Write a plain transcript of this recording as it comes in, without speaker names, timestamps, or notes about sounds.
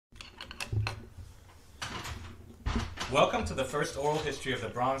Welcome to the first oral history of the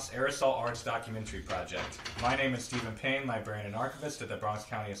Bronx Aerosol Arts Documentary Project. My name is Stephen Payne, librarian and archivist at the Bronx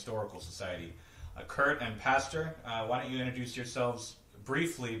County Historical Society. Kurt and Pastor, why don't you introduce yourselves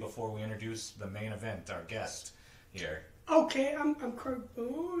briefly before we introduce the main event, our guest here. Okay, I'm Kurt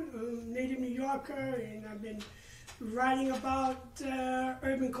Boone, I'm a native New Yorker, and I've been writing about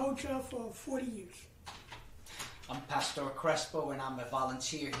urban culture for 40 years. I'm Pastor Crespo, and I'm a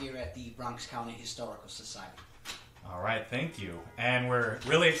volunteer here at the Bronx County Historical Society. All right, thank you. And we're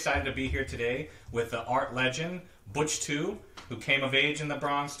really excited to be here today with the art legend, Butch II, who came of age in the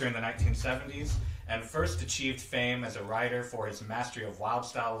Bronx during the 1970s and first achieved fame as a writer for his mastery of wild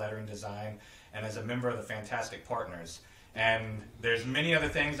style lettering design and as a member of the Fantastic Partners. And there's many other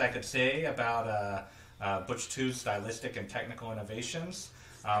things I could say about Butch II's stylistic and technical innovations,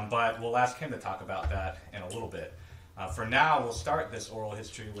 but we'll ask him to talk about that in a little bit. For now, we'll start this oral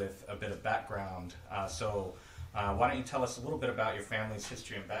history with a bit of background. Why don't you tell us a little bit about your family's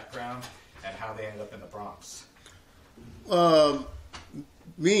history and background and how they ended up in the Bronx?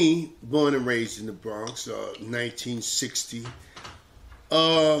 Me, born and raised in the Bronx, 1960.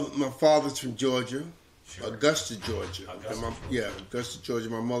 My father's from Georgia, Sure. Augusta, Georgia. Augusta, Georgia.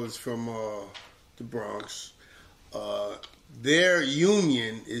 My mother's from the Bronx. Their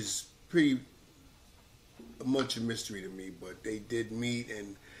union is pretty much a mystery to me, but they did meet,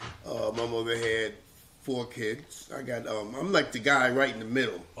 and my mother had 4 kids. I got I'm like the guy right in the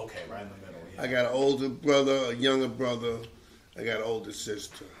middle. Okay, right in the middle. Yeah. I got an older brother, a younger brother. I got an older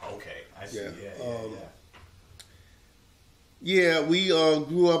sister. Okay, I see. Yeah, we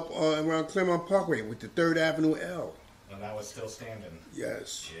grew up around Claremont Parkway with the 3rd Avenue L. And that was still standing.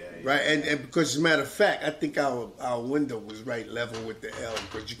 Yes. Yeah. Right, and because as a matter of fact, I think our window was right level with the L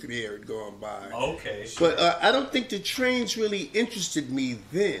because you could hear it going by. Okay, sure. But I don't think the trains really interested me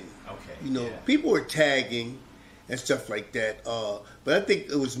then. Okay. People were tagging and stuff like that. But I think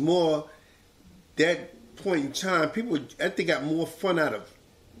it was more that point in time. People, I think, got more fun out of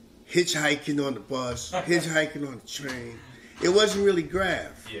hitchhiking on the bus, hitchhiking on the train. It wasn't really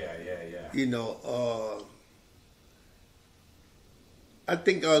graph. Yeah. I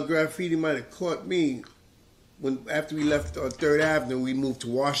think graffiti might have caught me after we left 3rd Avenue, we moved to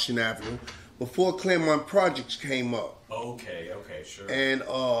Washington Avenue before Claremont Projects came up. Okay, sure. And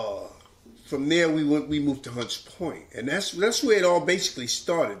from there we moved to Hunts Point, and that's where it all basically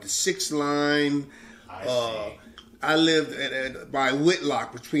started. The 6th line. I see. I lived by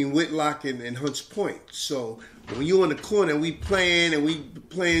Whitlock, between Whitlock and Hunts Point. So when you on the corner, we playing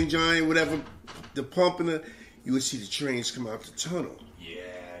Johnny, whatever, the pumping, you would see the trains come out the tunnel. Yeah.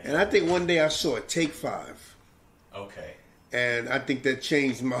 And I think one day I saw a Take 5. Okay. And I think that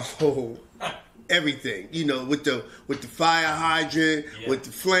changed my whole everything. With the fire hydrant, with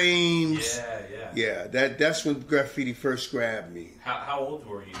the flames. Yeah. Yeah, that's when graffiti first grabbed me. How old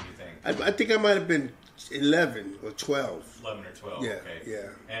were you, do you think? I think I might have been 11 or 12. 11 or 12, Yeah, okay. yeah.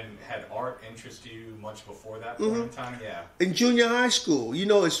 And had art interest you much before that point in time? Yeah. In junior high school,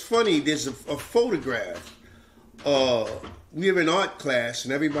 it's funny, there's a photograph. We were in art class,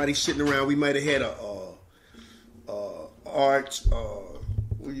 and everybody sitting around. We might have had a art,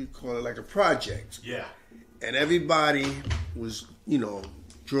 what do you call it, like a project. Yeah. And everybody was,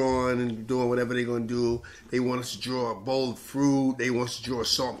 drawing and doing whatever they're going to do. They want us to draw a bowl of fruit. They want us to draw a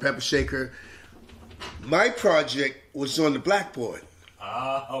salt and pepper shaker. My project was on the blackboard.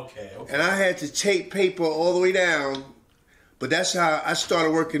 Okay. And I had to tape paper all the way down. But that's how I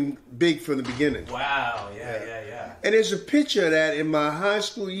started working big from the beginning. Wow, yeah. And there's a picture of that in my high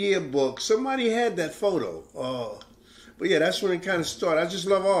school yearbook. Somebody had that photo. But yeah, that's when it kind of started. I just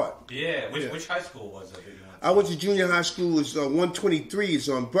love art. Yeah, which high school was it? I went to junior high school. It was 123. It's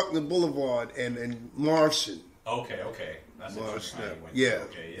on Bruckner Boulevard and Morrison. Okay. That's Morrison. Yeah.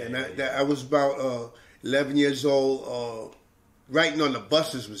 Okay, and I was about 11 years old. Writing on the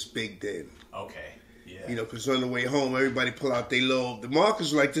buses was big then. Okay. Yeah. Because on the way home, everybody pull out their the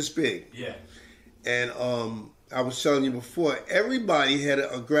markers were like this big. Yeah. And I was telling you before, everybody had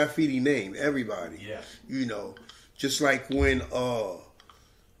a graffiti name. Everybody. Yeah. Just like when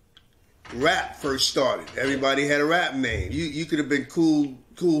rap first started, everybody had a rap name. You could have been cool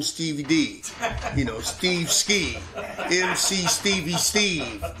Stevie D. Steve Ski, MC Stevie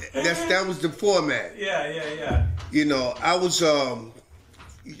Steve. That was the format. Yeah. I was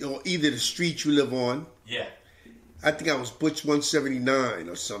either the street you live on. Yeah. I think I was Butch 179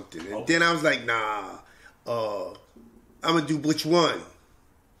 or something. And then I was like, nah, I'm going to do Butch 1.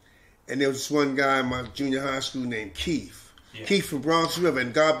 And there was this one guy in my junior high school named Keith. Yeah. Keith from Bronx River,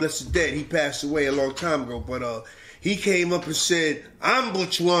 and God bless his dead. He passed away a long time ago, but he came up and said, I'm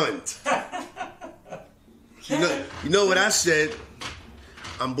Butch 1. You know what I said?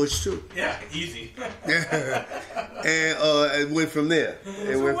 I'm Butch too. Yeah, easy. And it went from there.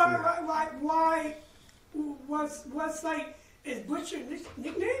 So what's like, is Butch your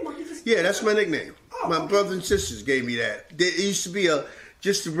nickname or you just? Yeah, that's my nickname. Oh, My okay. brothers and sisters gave me that. There used to be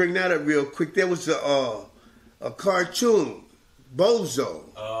just to bring that up real quick, there was a cartoon, Bozo.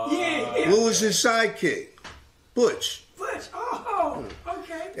 Yeah. What was his sidekick? Butch. Butch. Oh,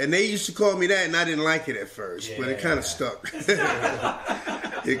 okay. And they used to call me that, and I didn't like it at first, but it kind of stuck.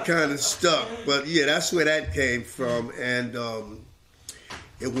 It kind of stuck. But yeah, that's where that came from, and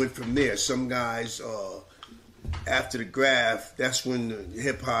it went from there. Some guys, after the graph, that's when the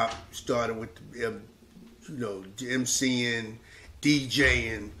hip hop started with the, MCing,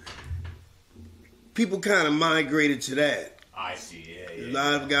 DJing. People kind of migrated to that. I see. Yeah. A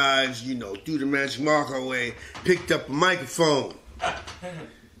lot of guys, threw the Magic Marker away, picked up a microphone.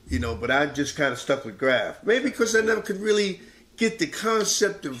 But I just kind of stuck with graph. Maybe because I never could really get the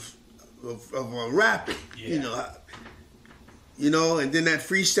concept of rapping. Yeah. And then that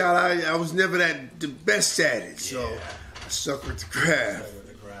freestyle, I was never the best at it. So I stuck with the graph.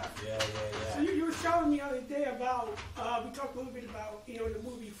 Yeah. So you were telling me the other day about, we talked a little bit about, the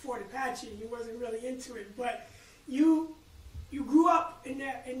movie Fort Apache. You wasn't really into it, but you grew up in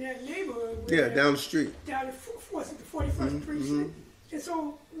that neighborhood. Down the street. Down the 41st precinct. And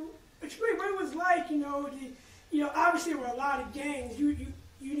so, explain what it was like. Obviously there were a lot of gangs. You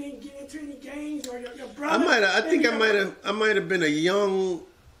didn't get into any gangs, or your brother. I might have been a young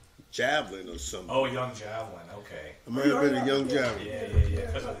javelin or something. Oh, young javelin. Okay. I might have been a young javelin. Yeah.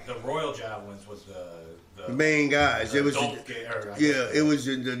 Because the Royal Javelins was the main guys. It was it was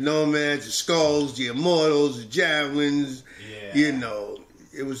the Nomads, the Skulls, the Immortals, the Javelins. Yeah.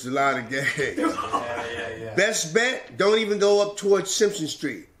 It was a lot of gangs. Yeah. Best bet: don't even go up towards Simpson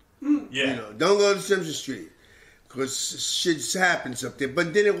Street. Yeah. Don't go to Simpson Street because shit happens up there.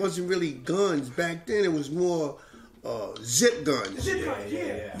 But then it wasn't really guns back then. It was more zip guns.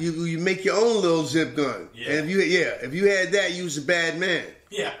 Yeah. You make your own little zip gun. Yeah. And if you had that, you was a bad man.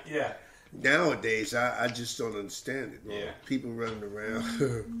 Yeah. Nowadays, I just don't understand it. Yeah. People running around.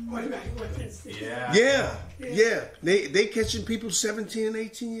 Yeah. They catching people 17 and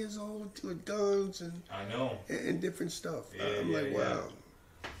 18 years old with guns and I know. And different stuff. Yeah, I'm like, wow.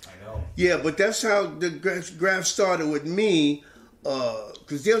 I know. Yeah, but that's how the graph started with me.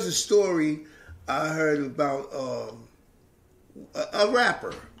 Because there's a story I heard about a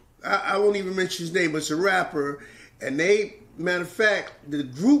rapper. I won't even mention his name, but it's a rapper, and matter of fact, the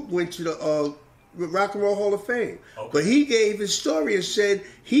group went to the Rock and Roll Hall of Fame. Okay. But he gave his story and said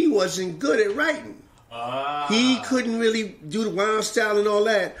he wasn't good at writing. He couldn't really do the wild style and all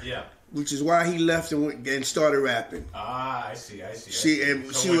that. Yeah. Which is why he left and started rapping. I see. See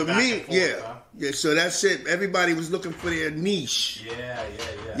with me, yeah. So that's it. Everybody was looking for their niche. Yeah.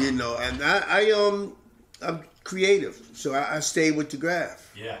 And I'm creative, so I stayed with the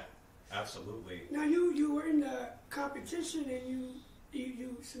graph. Yeah, absolutely. Now you were in the competition and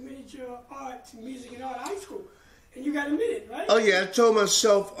you submitted your art to Music and Art High School, and you got admitted, right? Oh yeah, I told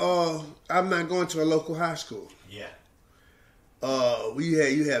myself I'm not going to a local high school. Yeah.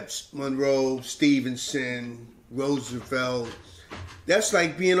 You have Monroe, Stevenson, Roosevelt. That's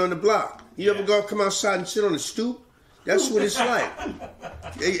like being on the block. You ever come outside and sit on the stoop? That's what it's like.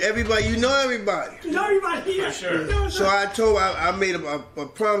 Everybody, you know everybody. You know everybody here. For sure. So I made a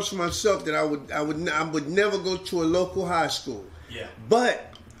promise for myself that I would never go to a local high school. Yeah.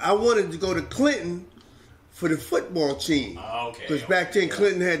 But I wanted to go to Clinton for the football team. Okay. Because back then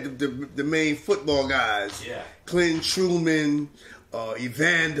Clinton had the main football guys. Yeah. Clinton, Truman,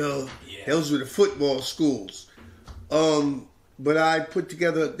 Evander. Yeah. Those were the football schools. But I put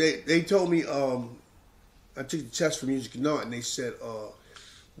together. They told me. I took the test for Music and Art, and they said,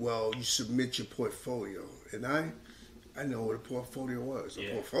 "Well, you submit your portfolio." And I know what a portfolio was.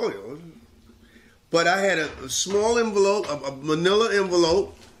 A portfolio. But I had a small envelope, a manila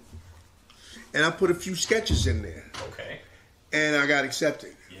envelope, and I put a few sketches in there. Okay. And I got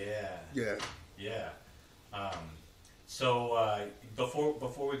accepted. Yeah. So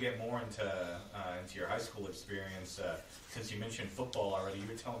before we get more into your high school experience, since you mentioned football already, you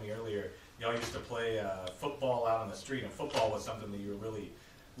were telling me earlier y'all used to play football out on the street, and football was something that you were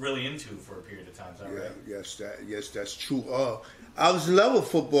really into for a period of time. Is that right? Yes, that's true. I was in love with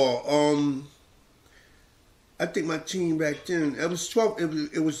football. I think my team back then, it was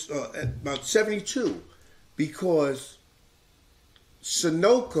 12. It was about 72, because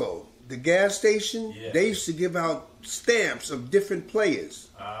Sunoco, the gas station, they used to give out stamps of different players,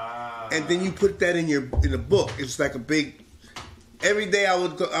 and then you put that in a book. It's like a big every day I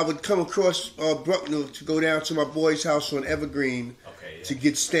would come across Bruckner to go down to my boy's house on Evergreen to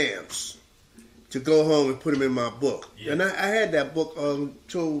get stamps, to go home and put them in my book. Yeah. And I had that book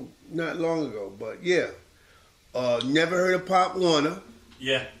till not long ago, but yeah. Never heard of Pop Warner.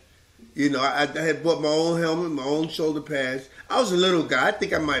 Yeah. You know, I had bought my own helmet, my own shoulder pads. I was a little guy. I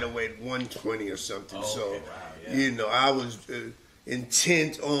think I might have weighed 120 or something. Oh, so, wow, yeah. you know, I was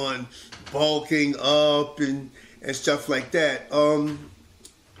intent on bulking up and stuff like that.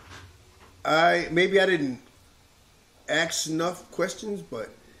 Maybe I didn't ask enough questions, but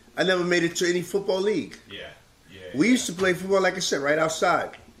I never made it to any football league. Yeah. We used to play football, like I said, right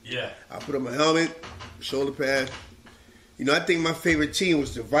outside. Yeah. I put on my helmet, shoulder pad. You know, I think my favorite team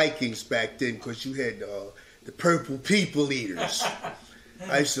was the Vikings back then because you had the Purple People Eaters.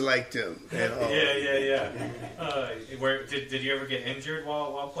 I used to like them. And, yeah. Did you ever get injured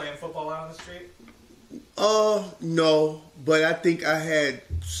while playing football out on the street? No, but I think I had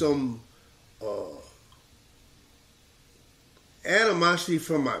some animosity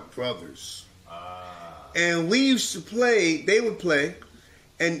from my brothers. And we used to play, they would play,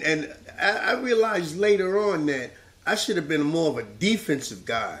 and I realized later on that I should have been more of a defensive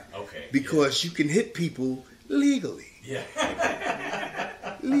guy. Okay. Because you can hit people legally. Yeah.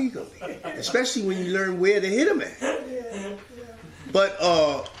 Legally. Especially when you learn where to hit them at. Yeah. But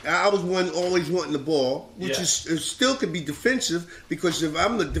I was always wanting the ball, which it still could be defensive, because if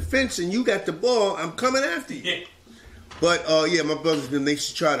I'm the defense and you got the ball, I'm coming after you. Yeah. But my brothers, they used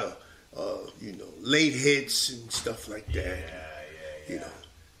to try to, late hits and stuff like that. Yeah. You know.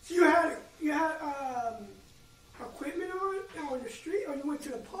 So you had equipment on the street, or you went to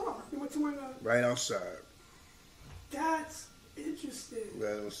the park? You went to one of the... Right outside. That's interesting.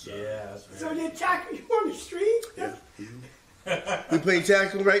 Right outside. Yeah, that's right. So they tackle you on the street? Yeah. We played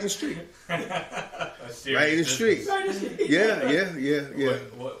tackle right in the street. Right in the street. Yeah.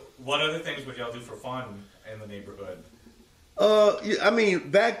 What other things would y'all do for fun in the neighborhood? I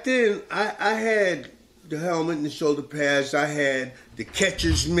mean, back then, I had the helmet and the shoulder pads. I had the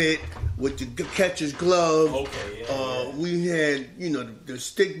catcher's mitt with the catcher's glove. Okay, we had, the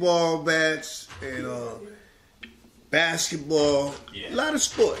stickball bats and basketball. Yeah. A lot of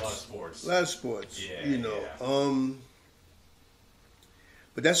sports. Yeah.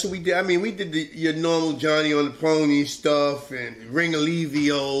 But that's what we did. I mean, we did your normal Johnny on the Pony stuff and Ring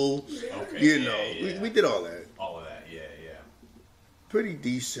Alivio. Okay. We did all that. All of that, yeah. Pretty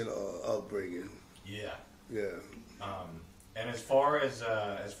decent upbringing. Yeah. Yeah. And as far as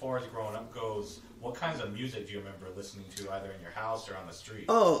growing up goes, what kinds of music do you remember listening to, either in your house or on the street?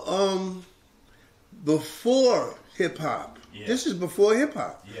 Before hip hop. Yeah. This is before hip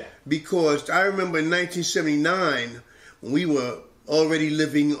hop. Yeah. Because I remember in 1979 when we were already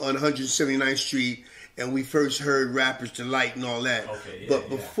living on 179th Street and we first heard Rapper's Delight and all that. Okay, but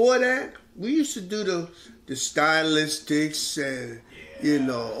before that, we used to do the Stylistics and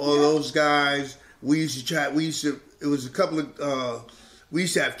all those guys. We used to have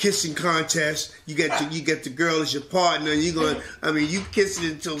kissing contests. You get the girl as your partner, and you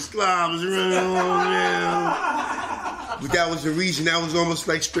kissing until slobs run on. But that was the reason. That was almost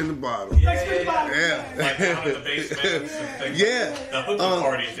like spin the bottle. Yeah. Like down in the basement and things. Yeah. The hookup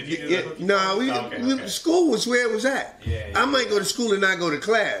parties. Did you do the hookup parties? No, school was where it was at. I might go to school and not go to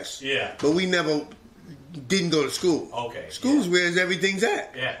class. Yeah. But we never didn't go to school. Okay. School's where everything's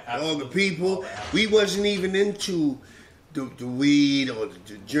at. Yeah, absolutely. All the people. We wasn't even into the weed or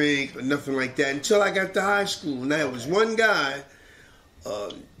the drink or nothing like that until I got to high school. And there was one guy,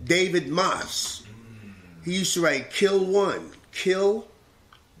 David Moss. He used to write Kill One.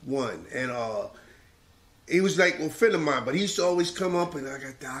 And he was like a friend of mine, but he used to always come up and I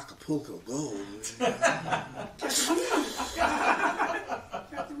got the Acapulco Gold.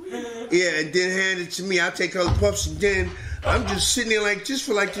 Yeah, and then hand it to me. I'll take all the puffs, and then I'm just sitting there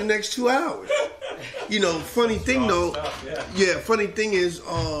for the next 2 hours. Funny thing though. Funny thing is,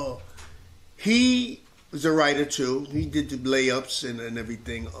 he was a writer too. He did the layups and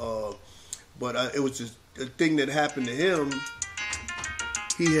everything. But it was a thing that happened to him.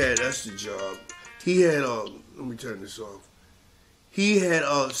 That's the job. He had let me turn this off. He had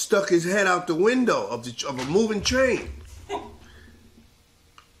stuck his head out the window of a moving train.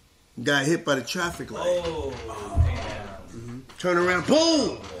 Got hit by the traffic light. Oh, damn. Mm-hmm. Turn around,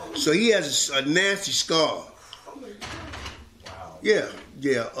 boom! So he has a nasty scar. Wow. Yeah.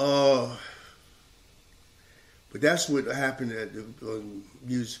 But that's what happened at the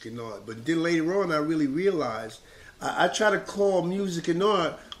music and art. But then later on, I really realized I try to call music and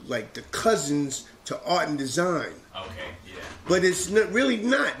art like the cousins to art and design. Okay, yeah. But it's not, really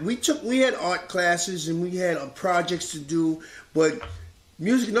not. We had art classes and we had projects to do, but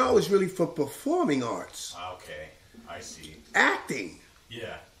music and art was really for performing arts. Okay, I see. Acting.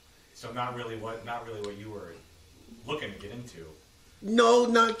 Yeah. So not really what you were looking to get into. No,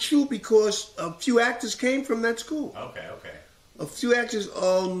 not true, because a few actors came from that school. Okay. A few actors,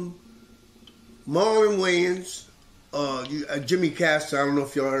 Marlon Wayans, Jimmy Castor. I don't know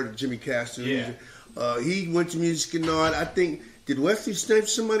if y'all heard of Jimmy Castor. Yeah. He went to music and art. I think, did Wesley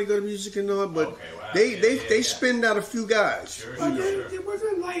Snipes somebody go to music and art? But okay, wow. they spinned out a few guys. Sure. It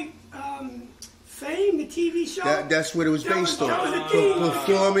wasn't like Fame, the TV show. That's what it was based on. That was the theme.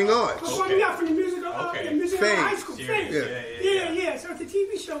 Performing arts. Performing arts from the musical, the musical Fame. high school. Fame. Yeah. So the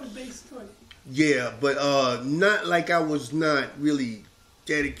TV show was based on it. Yeah, but not like I was not really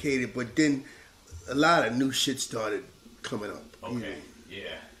dedicated. But then a lot of new shit started coming up. Okay.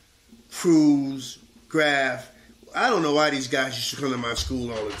 Yeah. Cruz, Graf. I don't know why these guys used to come to my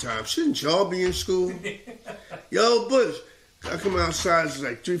school all the time. Shouldn't y'all be in school? Yo, Bush. I come outside, there's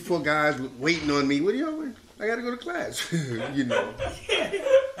like 3-4 guys waiting on me. What are y'all doing? I gotta go to class. You know.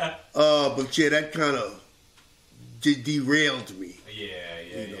 But yeah, that kind of derailed me.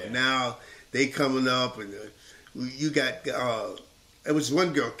 Yeah. Now they coming up, and you got it was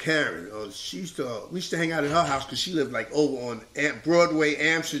one girl, Karen. We used to hang out at her house because she lived like over on Broadway,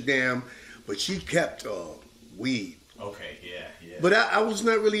 Amsterdam, but she kept weed. Okay, yeah. But I was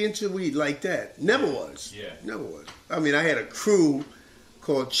not really into weed like that. Never was. Yeah. Never was. I mean, I had a crew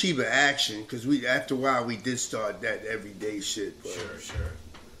called Chiba Action because after a while we did start that everyday shit. But Sure.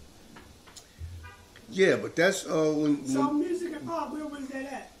 yeah, but that's when So music and art, where was that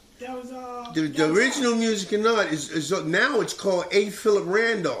at? That was the original music and art is now it's called A. Philip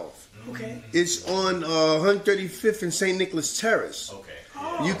Randolph. Okay. It's on 135th and St. Nicholas Terrace. Okay.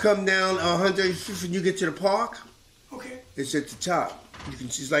 Oh. You come down 135th and you get to the park. Okay. It's at the top. You can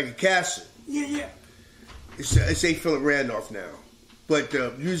see it's like a castle. Yeah. It's A. Philip Randolph now. But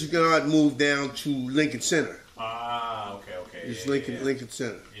music and art moved down to Lincoln Center. Okay. It's Yeah, Lincoln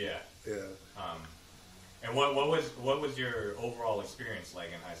Center. Yeah. Yeah. And what was your overall experience like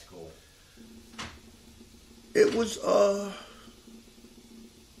in high school? It was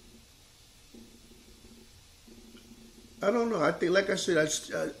I don't know. I think, like I said,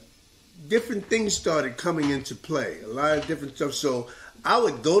 different things started coming into play. A lot of different stuff. So I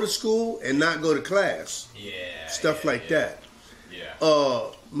would go to school and not go to class. Yeah. Stuff like that. Yeah.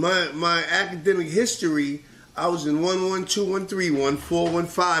 My academic history, I was in 112, 131,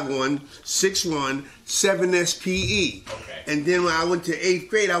 4151, 61, 7 SPE. Okay. And then when I went to 8th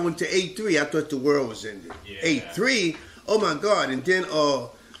grade, I went to 8-3. I thought the world was ended. Yeah. 8-3, oh my God. And then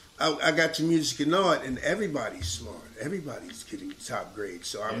I got to music and art, and everybody's smart. Everybody's getting top grades.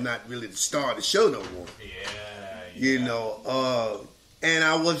 So I'm not really the star of the show no more. Yeah. You know, and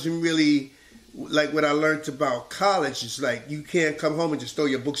I wasn't really, like what I learned about college is like you can't come home and just throw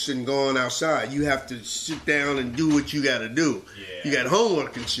your books and go on outside. You have to sit down and do what you got to do. Yeah. You got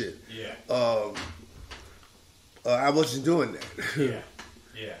homework and shit. Yeah. I wasn't doing that. Yeah.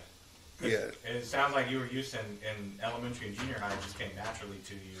 Yeah. It sounds like you were used in elementary and junior high. It just came naturally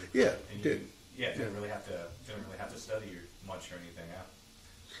to you. Yeah, And did. didn't really have to study much or anything. Yeah.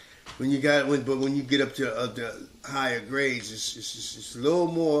 When you get up to the higher grades, it's a little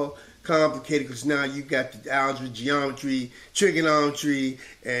more complicated because now you got the algebra, geometry, trigonometry,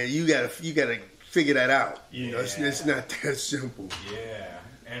 and you gotta figure that out. Yeah. You know, it's not that simple. Yeah.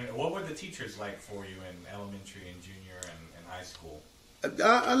 And what were the teachers like for you in elementary and junior and high school?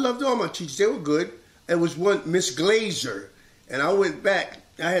 I loved all my teachers. They were good. It was one, Miss Glazer, and I went back.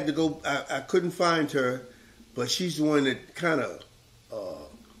 I had to go. I couldn't find her, but she's the one that kind of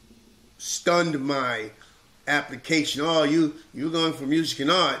stunned my application. Oh, you're going for music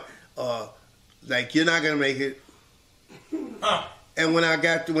and art. Like you're not gonna make it. Huh. And when I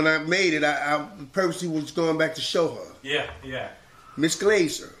made it, I purposely was going back to show her. Yeah. Miss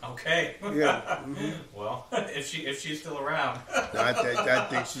Glazer. Okay. Yeah. Mm-hmm. Well, if she's still around. No, I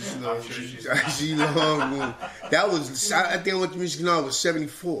think she's long. I'm sure She's long. That was. I think I went to music and art was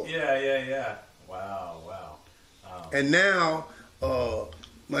 74. Yeah. Wow. And now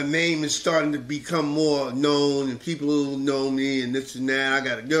my name is starting to become more known, and people who know me and this and that. I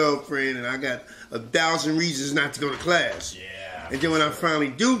got a girlfriend, and I got 1,000 reasons not to go to class. Yeah. And then when I finally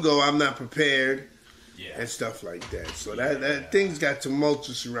do go, I'm not prepared. Yeah. And stuff like that. So that things got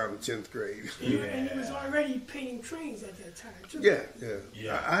tumultuous around the 10th grade. Yeah. And it was already painting trains at that time, too.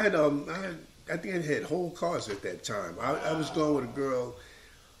 Yeah. I think I had whole cars at that time. I was going with a girl.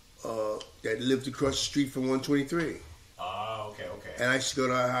 that lived across the street from 123. Oh, okay. And I used to go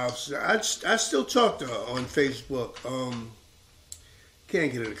to her house. I still talk to her on Facebook.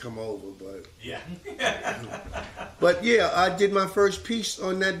 Can't get her to come over, but Yeah. but yeah, I did my first piece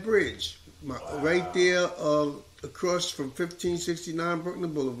on that bridge, right there across from 1569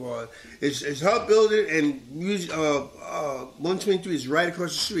 Brooklyn Boulevard. It's her building, and 123 is right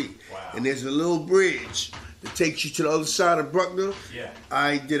across the street. Wow. And there's a little bridge that takes you to the other side of Bruckner. Yeah.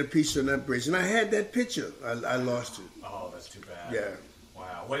 I did a piece on that bridge, and I had that picture. I lost it. Oh, that's too bad. Yeah.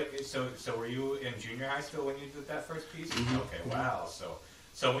 Wow. So were you in junior high still when you did that first piece? Mm-hmm. Okay. Wow.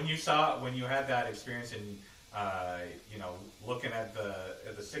 So when you had that experience and looking at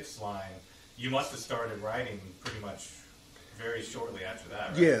the sixth line, you must have started writing pretty much very shortly after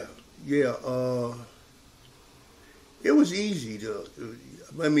that, right? Yeah. It was easy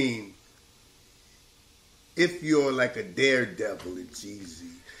I mean, if you're like a daredevil, it's easy.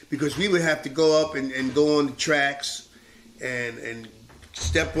 Because we would have to go up and go on the tracks and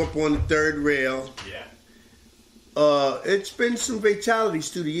step up on the third rail. Yeah. It's been some fatalities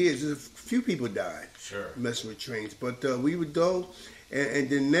through the years. A few people died. Sure. Messing with trains. But we would go, and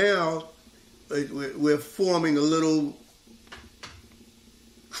then now we're forming a little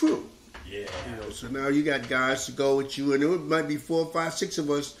crew. Yeah. So now you got guys to go with you, and it might be 4, 5, 6 of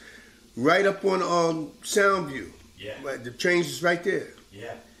us right up on Soundview. Yeah. Right, the trains is right there.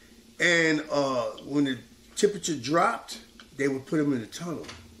 Yeah. And when the temperature dropped, they would put them in the tunnel.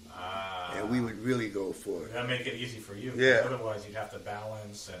 And we would really go for it. That'd make it easy for you. Yeah. Otherwise, you'd have to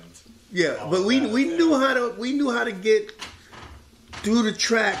balance and. Yeah, but we knew how to get through the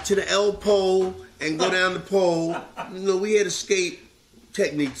track to the L pole and go down the pole. We had escape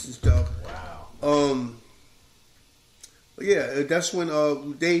techniques and stuff. Wow. Yeah, that's when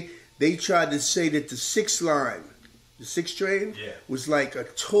they tried to say that the 6th line, the 6th train, was like a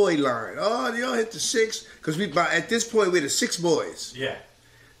toy line. Oh, y'all hit the 6, because at this point we're the 6 boys. Yeah.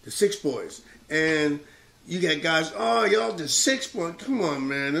 The 6 boys. And you got guys, oh, y'all the 6 boys. Come on,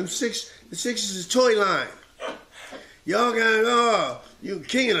 man. The 6 is a toy line. Y'all guys, you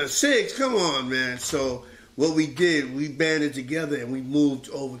king of the 6. Come on, man. So what we did, we banded together and we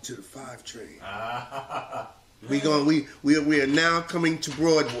moved over to the 5 train. We are now coming to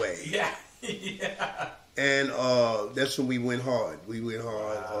Broadway. Yeah. Yeah. And that's when we went hard.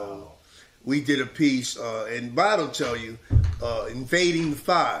 Wow. We did a piece, and Bob will tell you, invading the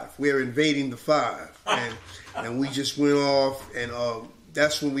 5. We're invading the 5, and we just went off, and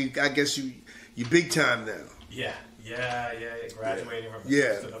that's when I guess you big time now. Yeah. Graduating from the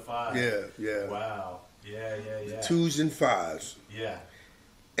 6 to the 5. Yeah. Wow. Yeah. 2s and 5s. Yeah.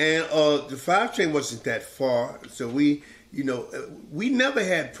 And the 5 train wasn't that far, so we never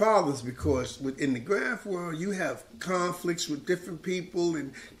had problems because in the graph world you have conflicts with different people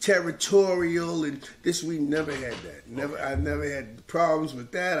and territorial, and we never had that. I never had problems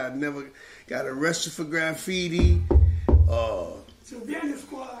with that. I never got arrested for graffiti. So Vandal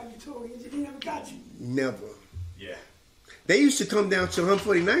Squad, you told me, they never got you? Never. Yeah. They used to come down to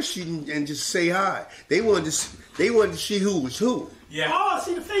 149th Street and just say hi. They wanted to see who was who. Yeah. Oh,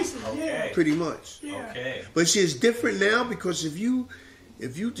 see the faces. Okay. Yeah. Pretty much. Yeah. Okay. But see, it's different now because if you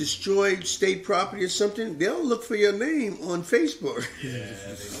destroyed state property or something, they'll look for your name on Facebook. Yeah,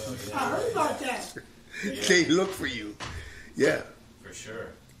 they will. Yeah. I heard about that. Yeah. They look for you. Yeah. For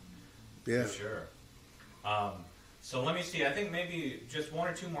sure. Yeah. For sure. So let me see. I think maybe just 1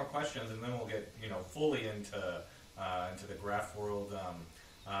 or 2 more questions, and then we'll get fully into the graph world.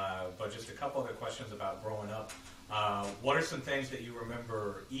 But just a couple other questions about growing up. What are some things that you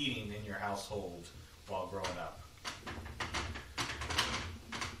remember eating in your household while growing up?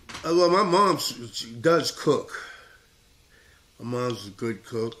 Well, my mom she does cook. My mom's a good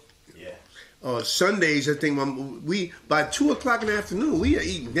cook. Yeah. Sundays, I think by 2:00 in the afternoon we are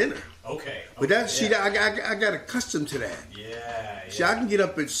eating dinner. Okay. But I got accustomed to that. Yeah. See, I can get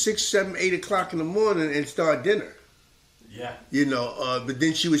up at 6, 7, 8 o'clock in the morning and start dinner. Yeah. But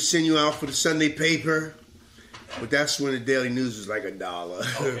then she would send you out for the Sunday paper. But that's when the Daily News was like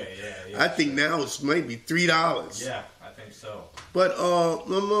 $1. Okay, yeah. I think now it's maybe $3. Yeah, I think so. But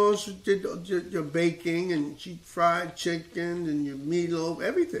my mom did your baking, and she fried chicken and your meatloaf,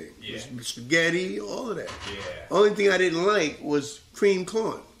 everything. Yeah. Spaghetti, all of that. Yeah. Only thing I didn't like was cream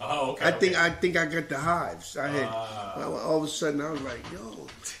corn. Oh, okay. I think I got the hives. All of a sudden I was like, yo.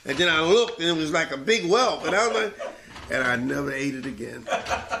 And then I looked and it was like a big whelp, and I was like, and I never ate it again.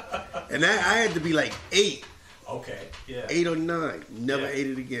 And I had to be like 8. Okay, yeah. 8 or 9. Never ate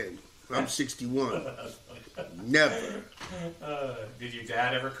it again. I'm 61. Never. Did your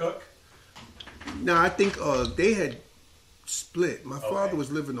dad ever cook? No, I think they had split. My father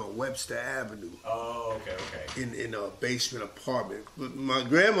was living on Webster Avenue. Oh, okay. In a basement apartment. But my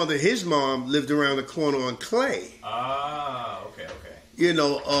grandmother, his mom, lived around the corner on Clay. Ah, okay. You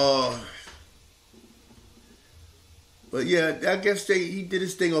know, but yeah, I guess he did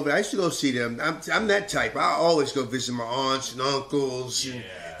his thing over there. I used to go see them. I'm that type. I always go visit my aunts and uncles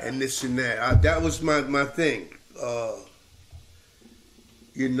and this and that. That was my thing.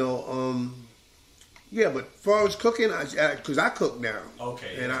 You know, yeah, but as far as cooking, because I cook now.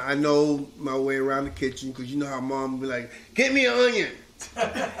 Okay. And I know my way around the kitchen, because you know how mom would be like, get me an onion.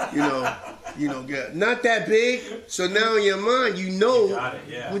 you know, not that big. So now in your mind, you know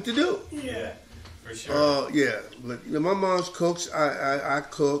what to do. Yeah, for sure. Yeah, but you know, my mom's cooks. I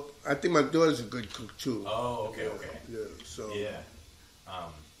cook. I think my daughter's a good cook too. Oh, okay. Yeah, so. Yeah.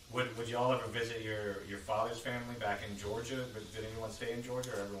 Would you all ever visit your father's family back in Georgia? Did anyone stay in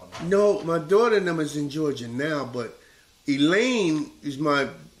Georgia, or everyone left? No, my daughter and them is in Georgia now, but Elaine is my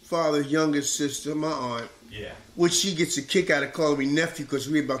father's youngest sister, my aunt. Yeah. Which she gets a kick out of calling me nephew because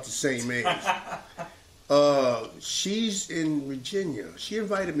we're about the same age. She's in Virginia. She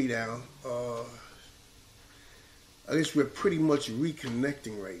invited me down. I guess we're pretty much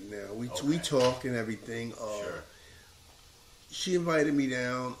reconnecting right now. We talk and everything. Sure. She invited me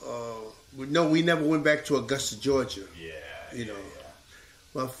down. No, we never went back to Augusta, Georgia. Yeah. You know.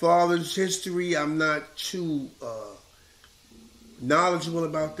 My father's history, I'm not too knowledgeable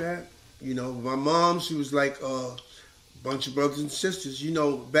about that. You know, my mom, she was like a bunch of brothers and sisters. You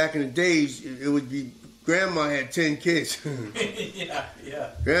know, back in the days, it would be, grandma had 10 kids.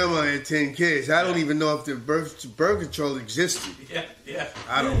 Yeah. Grandma had 10 kids. I don't even know if the birth control existed. Yeah.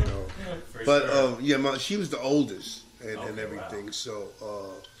 I don't know. But, sure. she was the oldest and everything. Wow. So,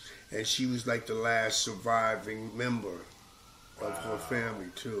 and she was like the last surviving member of her family,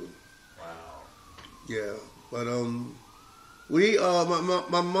 too. Wow. Yeah. But, we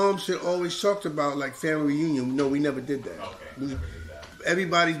my mom said always talked about like family reunion. No, we never did that. Okay, never did that.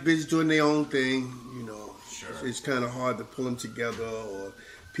 Everybody's busy doing their own thing, you know. Sure. It's kind of hard to pull them together, or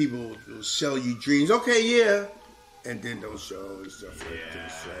people will sell you dreams. Okay, yeah, and then don't show and stuff like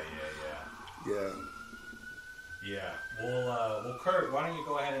this. Yeah. Well, Kurt, why don't you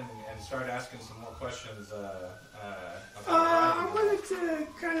go ahead and start asking some more questions about I wanted to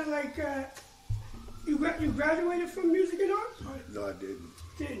kind of like. You graduated from music and art? No, I didn't.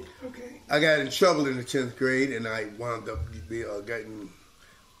 Didn't? Okay. I got in trouble in the 10th grade, and I wound up getting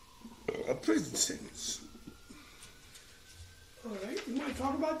a prison sentence. All right. You want to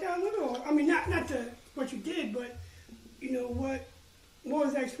talk about that a little? Or, I mean, not what you did, but you know what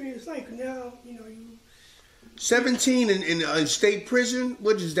was that experience like? Now you know you. 17 in state prison.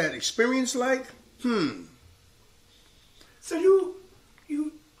 What is that experience like? So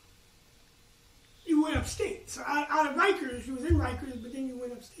you went upstate. So out of Rikers, you was in Rikers, but then you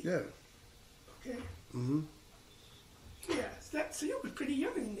went upstate. Yeah. Okay. Mm-hmm. Yeah. So you were pretty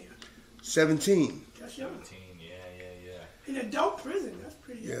young in there. 17. That's young. 17. Yeah. In adult prison, that's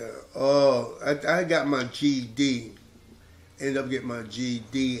pretty young. Yeah. Oh, I got my GED. Ended up getting my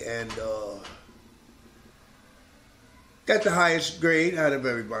GED and got the highest grade out of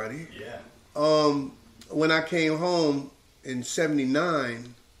everybody. Yeah. When I came home in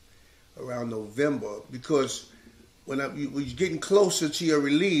 '79, around November, because when you was getting closer to your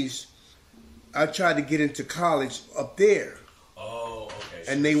release, I tried to get into college up there. Oh, okay.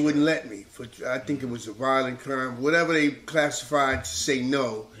 And they wouldn't let me. I think it was a violent crime, whatever they classified to say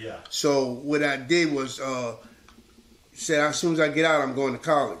no. Yeah. So what I did was said as soon as I get out, I'm going to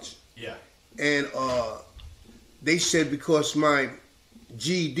college. Yeah. And they said because my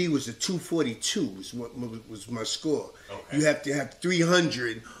GED was a 242 was my score. Okay. You have to have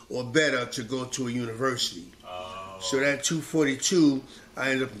 300 or better to go to a university. Oh. So that 242,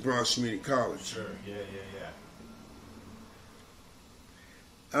 I ended up in Bronx Community College. Sure. Yeah.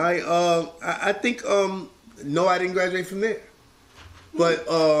 I think no, I didn't graduate from there, but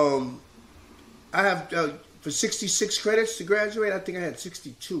I have for 66 credits to graduate. I think I had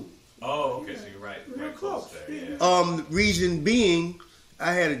 62. Oh, okay. So you're right. Real close. There, yeah. Reason being,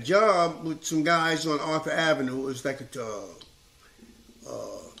 I had a job with some guys on Arthur Avenue. It was like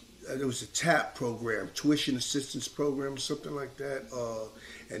it was a TAP program, tuition assistance program, or something like that.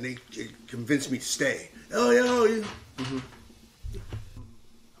 And they convinced me to stay. Oh yeah. Mm-hmm.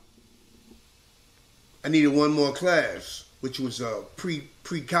 I needed one more class, which was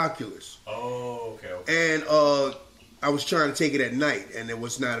pre-calculus. Oh, okay. And I was trying to take it at night, and there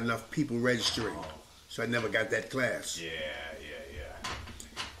was not enough people registering, so I never got that class.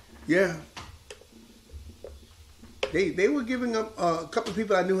 Yeah. They were giving up a couple of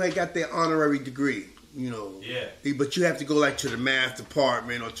people I knew had got their honorary degree. you know. Yeah. But you have to go like to the math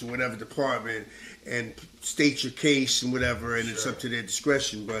department or to whatever department and state your case and whatever, and it's up to their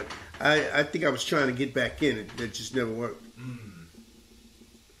discretion. But I think I was trying to get back in. It just never worked.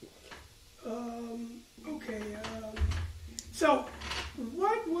 Okay. So,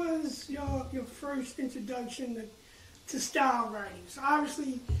 what was your first introduction to style writing? So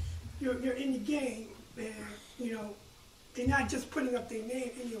obviously, you're in the game, and you know they're not just putting up their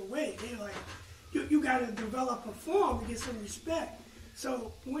name in your way. They're like, you got to develop a form to get some respect.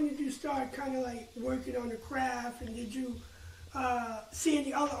 So when did you start kind of like working on the craft, and did you see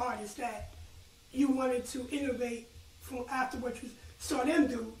any other artists that you wanted to innovate from after what you saw them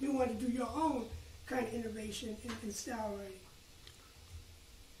do? You wanted to do your own kind of innovation in style writing?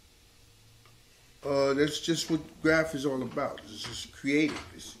 That's just what graph is all about. It's just creative.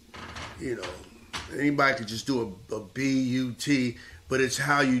 It's, you know, anybody could just do a BUT, but it's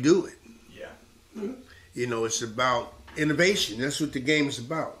how you do it. Yeah. Mm-hmm. You know, it's about innovation. That's what the game is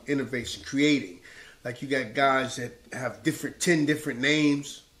about. Innovation, creating. Like you got guys that have 10 different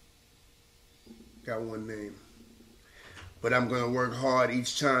names. Got one name. But I'm going to work hard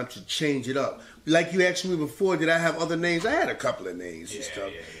each time to change it up. Like you asked me before, did I have other names? I had a couple of names and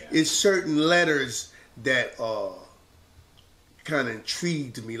stuff. Yeah. It's certain letters that kind of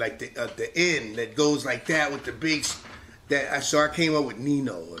intrigued me, like the N that goes like that with the big. So I came up with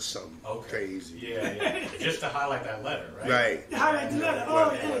Nino or something crazy. Yeah. Just to highlight that letter, right? Right. Highlight the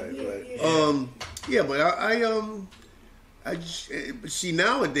letter. Yeah, but I just see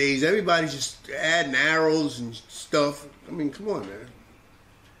nowadays everybody's just adding arrows and stuff. I mean, come on, man.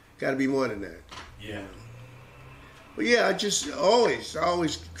 Got to be more than that. Yeah. But yeah, I just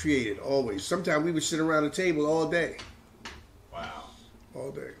always created, always. Sometimes we would sit around the table all day. Wow.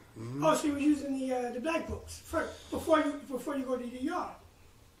 All day. Mm-hmm. Oh, so you were using the black books first before you go to the yard.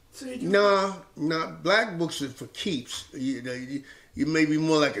 So did you? No, black books are for keeps. You may be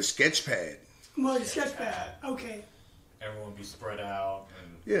more like a sketch pad. More like a sketch pad. Okay. Everyone be spread out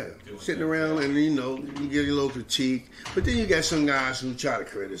and sitting around and you get a little critique. But then you got some guys who try to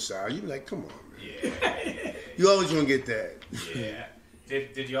criticize. You be like, come on, man. Yeah. You always gonna get that. Yeah.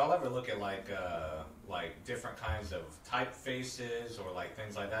 Did y'all ever look at like different kinds of typefaces or like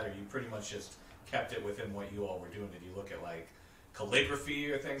things like that, or you pretty much just kept it within what you all were doing? Did you look at like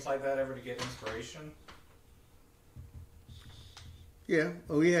calligraphy or things like that ever to get inspiration? Yeah.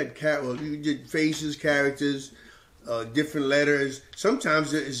 Well, we had you did faces, characters, different letters.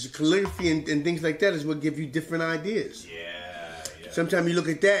 Sometimes it's calligraphy and things like that is what give you different ideas. Yeah. Sometimes you look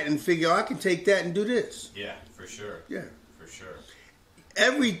at that and figure, I can take that and do this. Yeah, for sure. Yeah. For sure.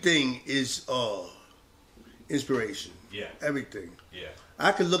 Everything is inspiration. Yeah. Everything. Yeah.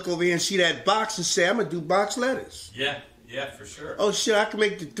 I could look over here and see that box and say, I'm going to do box letters. Yeah, for sure. Oh, shit, I can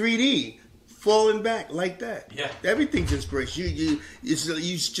make the 3D falling back like that. Yeah. Everything's inspiration. You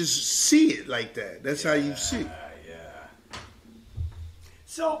just see it like that. That's how you see it. Yeah.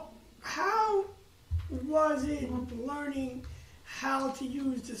 So how was it learning how to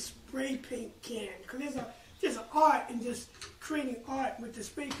use the spray paint can? Because there's an art in just creating art with the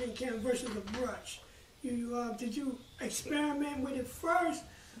spray paint can versus the brush. Did you experiment with it first,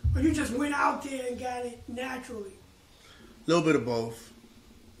 or you just went out there and got it naturally? A little bit of both.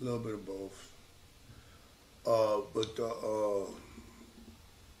 But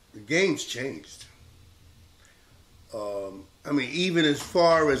the game's changed. I mean, even as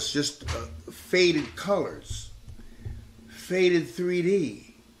far as just faded colors, faded 3D,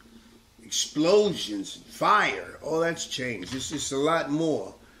 explosions, fire, all that's changed. It's a lot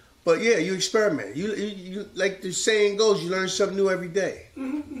more. But yeah, you experiment. You like the saying goes, you learn something new every day.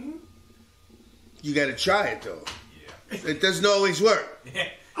 Mm-hmm. You got to try it though. Yeah. It doesn't always work.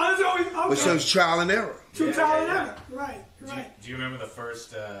 But so it's trial and error. Trial and error. Right. Do you remember the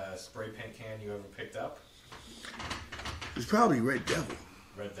first spray paint can you ever picked up? It was probably Red Devil.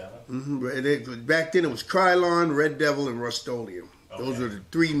 Red Devil? Mm-hmm. Back then it was Krylon, Red Devil, and Rust-Oleum. Okay. Those were the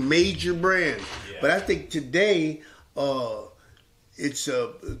three major brands. Yeah. But I think today, it's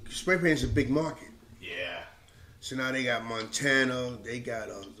spray paint is a big market. Yeah. So now they got Montana, they got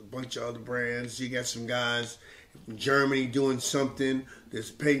a bunch of other brands. You got some guys from Germany doing something.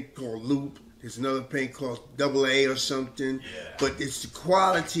 There's a paint called Loop. There's another paint called AA or something. Yeah. But it's the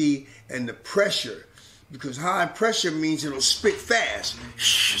quality and the pressure. Because high pressure means it'll spit fast.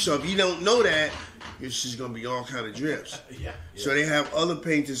 So if you don't know that, it's just going to be all kind of drips. Yeah. So they have other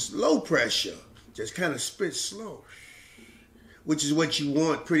paints that's low pressure. Just kind of spit slow. Which is what you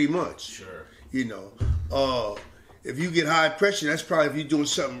want pretty much. Sure. You know. If you get high pressure, that's probably if you're doing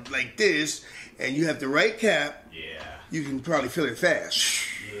something like this and you have the right cap, Yeah. you can probably feel it fast.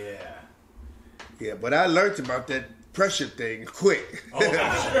 Yeah. Yeah, but I learned about that pressure thing quick. Oh,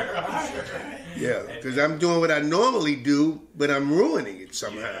 I'm sure. Yeah, because I'm doing what I normally do, but I'm ruining it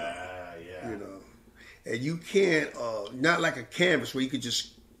somehow. Yeah. You know, and you can't, not like a canvas where you could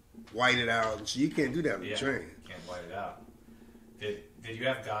just white it out. And so you can't do that on the train. You can't white it out. Did you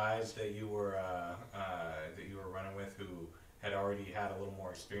have guys that you were running with who had already had a little more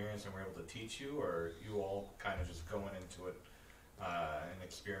experience and were able to teach you, or you all kind of just going into it and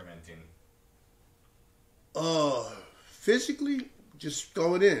experimenting? Physically, just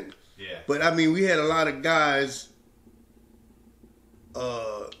going in. Yeah. But I mean, we had a lot of guys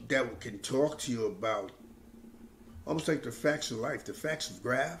that can talk to you about almost like the facts of life, the facts of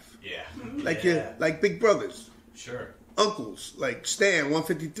graph. Yeah. Like big brothers. Sure. Uncles, like Stan,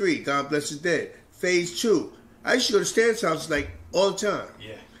 153, God bless his dead. Phase 2. I used to go to Stan's house like all the time.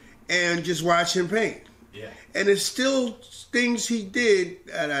 Yeah. And just watch him paint. Yeah. And there's still things he did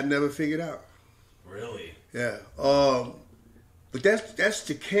that I never figured out. Really? Yeah. But that's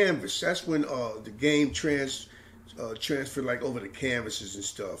the canvas. That's when the game transferred like over the canvases and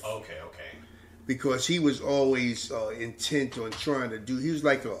stuff. Okay. Because he was always intent on trying to do. He was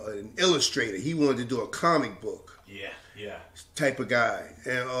like an illustrator. He wanted to do a comic book. Yeah. Type of guy.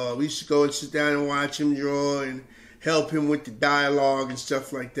 And we used to go and sit down and watch him draw and help him with the dialogue and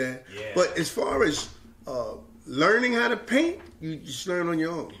stuff like that. Yeah. But as far as learning how to paint, you just learn on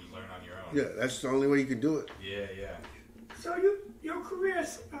your own. You learn on your own. Yeah, that's the only way you can do it. Yeah. So your career,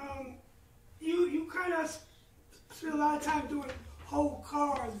 you kind of spend a lot of time doing whole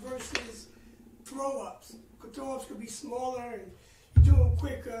cars versus throw-ups. Throw-ups could be smaller and you're doing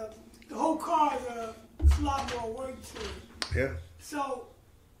quick. The whole car is a lot more work to it. Yeah. So,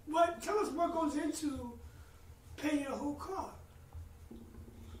 tell us what goes into painting a whole car.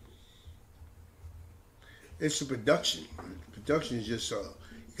 It's the production. Production is just you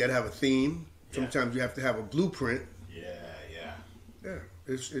got to have a theme. Sometimes you have to have a blueprint. Yeah,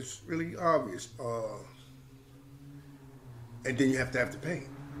 it's really obvious. And then you have to have the paint.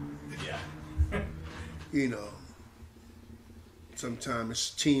 Yeah. You know, sometimes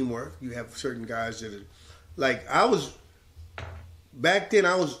it's teamwork. You have certain guys that are, like back then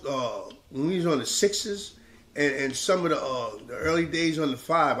I was, when we was on the 6s and some of the early days on the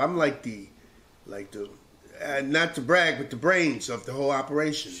 5, I'm like the not to brag, but the brains of the whole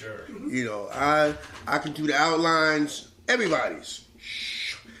operation. Sure. You know, I can do the outlines, everybody's.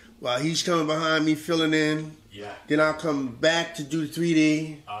 While he's coming behind me filling in. Yeah. Then I'll come back to do the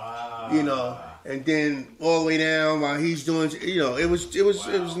 3D. You know, and then all the way down while he's doing. You know, it was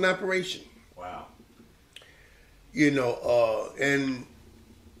an operation. Wow. You know, and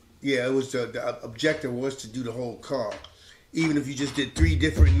yeah, it was the objective was to do the whole car, even if you just did 3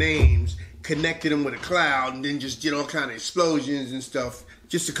 different names, connected them with a cloud, and then just did all kind of explosions and stuff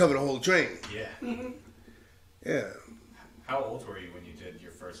just to cover the whole train. Yeah. Mm-hmm. Yeah. How old were you when you did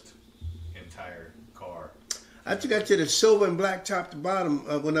your first entire car? I think I did a silver and black top to bottom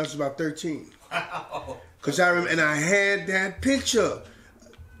when I was about 13. Wow. Because I remember, and I had that picture.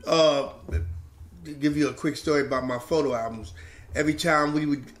 To give you a quick story about my photo albums. Every time we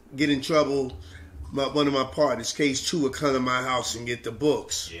would get in trouble, one of my partners, Case 2, would come to my house and get the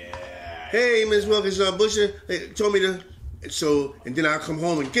books. Yeah. Hey, Miss Wilkinson, Busher told me to. So, and then I'll come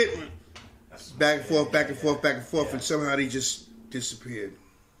home and get back and forth, and somehow they just disappeared.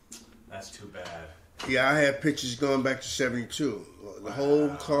 That's too bad. Yeah, I have pictures going back to 72. The whole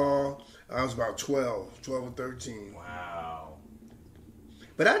car, I was about 12 or 13. Wow.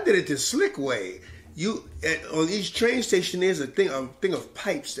 But I did it the slick way. On each train station, there's a thing of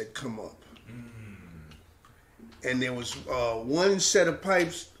pipes that come up. And there was one set of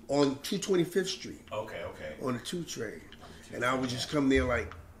pipes on 225th Street. Okay. On the 2 train. And I would just come there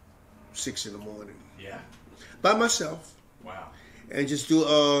like 6 in the morning. Yeah. By myself. Wow. And just do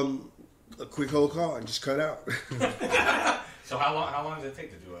a quick whole car and just cut out. So how long does it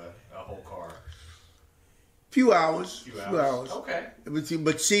take to do a whole car? Few hours. Okay.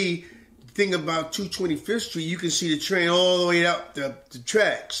 But see, the thing about 225th Street, you can see the train all the way up the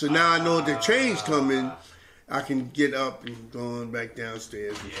track. So now I know the train's coming. I can get up and going back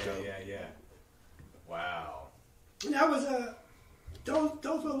downstairs and stuff. Yeah. Wow. And that was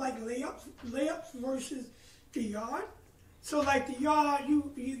those were like layups versus the yard. So like the yard,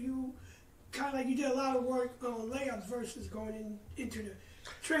 you kind of like you did a lot of work on layups versus going into the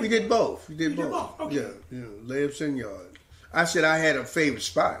train. We did both. We did both. Both. Okay. Yeah, layups and yard. I said I had a favorite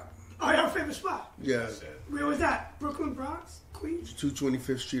spot. Oh, you have a favorite spot? Yeah. Where was that? Brooklyn, Bronx, Queens?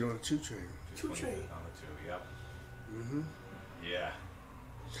 225th Street on the 2 train. 2 train. On the 2, yep. Mm-hmm. Yeah.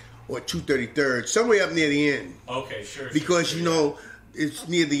 Or 233rd, somewhere up near the end. Okay, sure. Because, you know, it's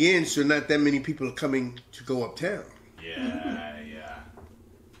near the end, so not that many people are coming to go uptown. Yeah, yeah.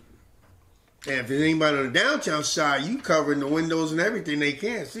 And if there's anybody on the downtown side, you covering the windows and everything, they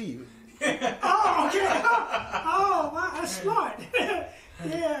can't see you. Oh, okay. Oh, wow, that's smart. Yeah.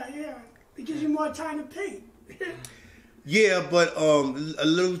 It gives you more time to paint. Yeah, but a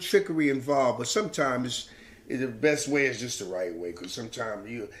little trickery involved. But sometimes the best way is just the right way. Because sometimes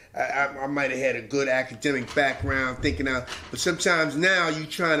I might have had a good academic background thinking out, but sometimes now you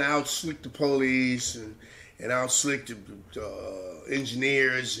trying to outslick the police and outslick the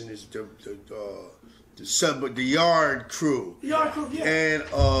engineers and the yard crew. Yard crew, yeah. And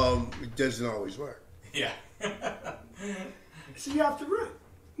it doesn't always work. Yeah. So you have to run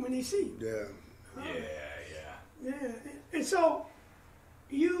when they see you. Yeah. Yeah. And so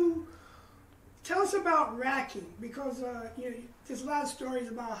you tell us about racking, because there's a lot of stories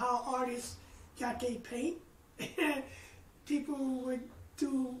about how artists got their paint. People would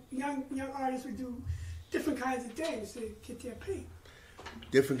do, young artists would do different kinds of things to get their paint.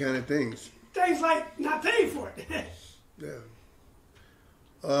 Different kind of things. Things like not paying for it. Yeah.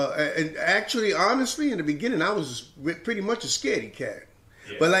 And actually, honestly, in the beginning, I was pretty much a scaredy cat.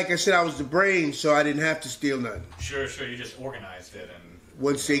 Yeah. But like I said, I was the brain, so I didn't have to steal nothing. Sure. You just organized it, and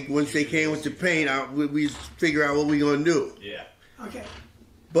once they came with the paint, we figure out what we gonna do. Yeah. Okay.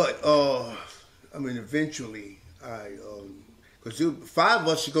 But eventually, because 5 of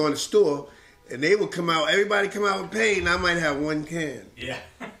us would go in the store, and they would come out. Everybody come out with paint, and I might have one can. Yeah.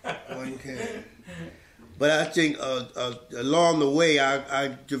 One can. But I think along the way,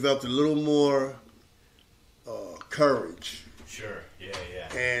 I developed a little more courage. Sure. Yeah.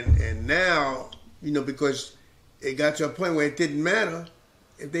 And now, because it got to a point where it didn't matter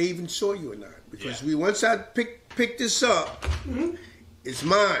if they even saw you or not. Because once I pick this up, it's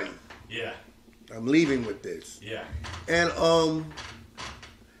mine. Yeah. I'm leaving with this. Yeah. And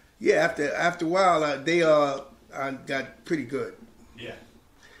after a while, I got pretty good. Yeah.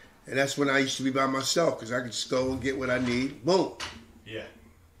 And that's when I used to be by myself, because I could just go and get what I need. Boom. Yeah.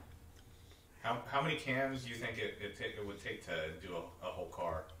 How many cans do you think it would take to do a whole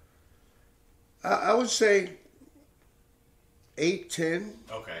car? I would say 8, 10.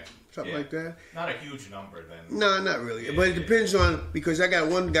 Okay. Something like that. Not a huge number then. No, not really. But it depends on, because I got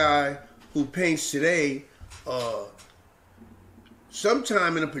one guy who paints today.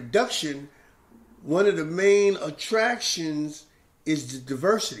 Sometime in a production, one of the main attractions is the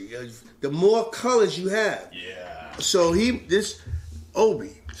diversity. The more colors you have. Yeah. So this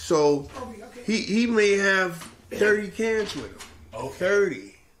Obi. So he may have 30 cans with him. Okay.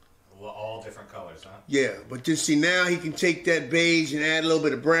 30. Well, all different colors, huh? Yeah, but just see, now he can take that beige and add a little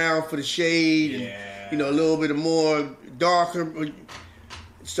bit of brown for the shade. Yeah. And, a little bit of more darker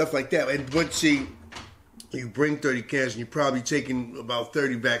stuff like that. But see, you bring 30 cans and you're probably taking about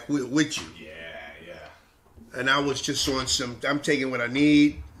 30 back with you. Yeah. And I was just on I'm taking what I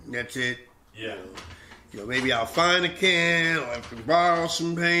need, and that's it. Yeah. Maybe I'll find a can or I can borrow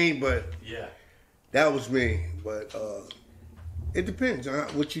some paint, but that was me. But it depends on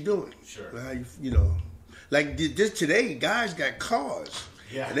what you're doing. Sure. How like this today, guys got cars.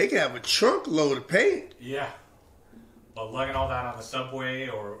 Yeah. And they can have a trunk load of paint. Yeah. But lugging all that on the subway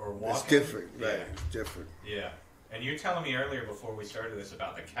or walking. It's different, Yeah. right? It's different. Yeah. And you were telling me earlier before we started this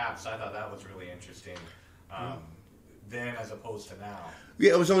about the caps. I thought that was really interesting. Then as opposed to now.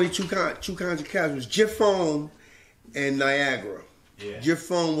 Yeah, it was only two kinds of caps. It was Jif Foam and Niagara. Yeah. Jif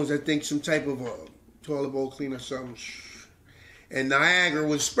Foam was, I think, some type of toilet bowl cleaner or something. And Niagara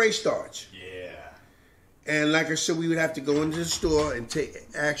was spray starch. Yeah. And like I said, we would have to go into the store and take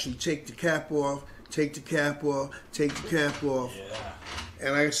the cap off, take the cap off. Yeah.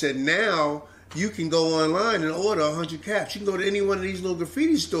 And like I said, now you can go online and order 100 caps. You can go to any one of these little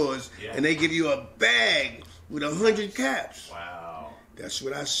graffiti stores and they give you a bag with 100 caps. Wow. That's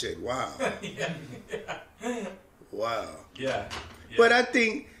what I said. Wow. Yeah. Wow. Yeah. But I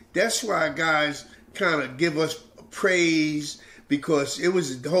think that's why guys kind of give us praise, because it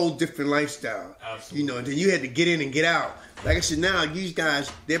was a whole different lifestyle. Absolutely. And then you had to get in and get out. Like I said, now these guys,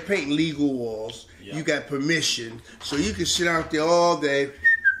 they're painting legal walls. Yeah. You got permission. So you can sit out there all day,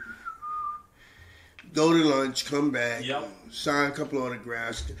 go to lunch, come back, sign a couple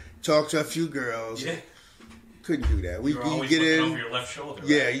autographs, talk to a few girls. Yeah. Couldn't do that. You're always get looking in over your left shoulder.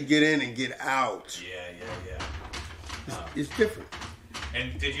 Yeah, right? you get in and get out. Yeah. It's different.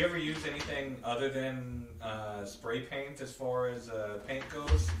 And did you ever use anything other than spray paint as far as paint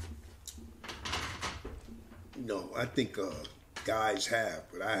goes? No, I think guys have,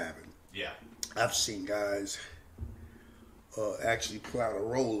 but I haven't. Yeah. I've seen guys actually pull out a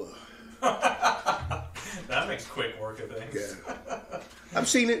roller That makes quick work of things. Yeah. I've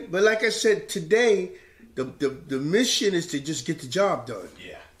seen it, but like I said, today the mission is to just get the job done.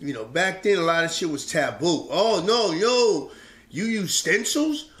 Yeah. You know, back then a lot of shit was taboo. Oh no, yo, you use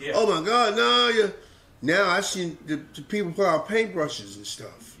stencils? Yeah. Oh my God, no. Now I've seen the people put out paintbrushes and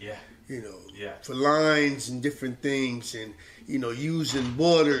stuff. Yeah. You know, Yeah. for lines and different things, and you know, using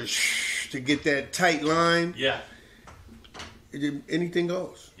borders to get that tight line. Yeah. Anything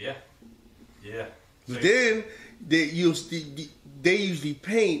goes. Yeah. Yeah. But then they usually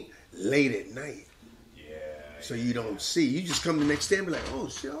paint late at night. Yeah. So you don't see. You just come the next day and be like, oh,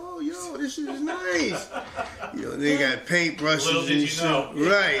 shit, oh, yo, this is nice. You know, they got paintbrushes. Little did and you shit. know.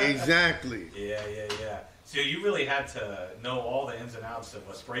 Right, exactly. Yeah. So you really had to know all the ins and outs of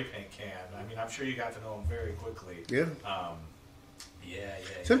a spray paint can. I mean, I'm sure you got to know them very quickly. Yeah. Yeah.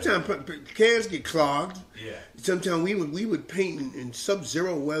 Sometimes cans get clogged. Yeah. Sometimes we would paint in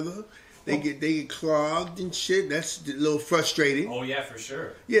sub-zero weather. They get clogged and shit. That's a little frustrating. Oh yeah, for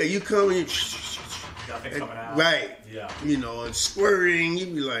sure. Yeah, you come and Nothing coming out. right. Yeah. You know, and squirting. You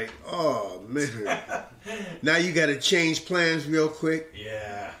be like, oh man. Now you got to change plans real quick.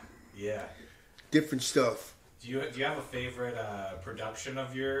 Yeah. Different stuff. Do you have a favorite production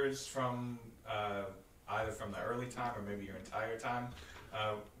of yours from either from the early time or maybe your entire time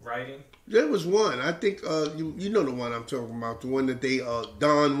writing? There was one. I think you know the one I'm talking about. The one that they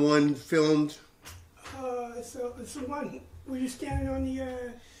Don One filmed. It's the one where you're standing on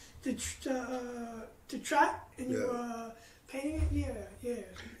the track and you're painting it. Yeah.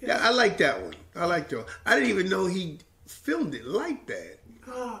 Yeah, I like that one. I like that one. I didn't even know he filmed it like that.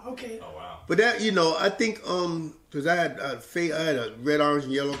 Okay. Oh wow. But that, you know, I think because I had a red, orange,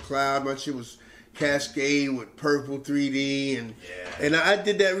 and yellow cloud. My shit was Cascade with purple 3D, and I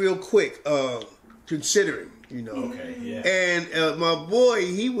did that real quick, considering, you know. Okay. Yeah. And my boy,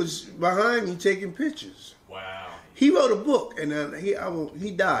 he was behind me taking pictures. Wow. He wrote a book, and he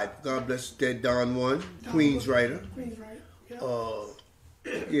died. God bless dead Don One, Queens writer. Queens writer.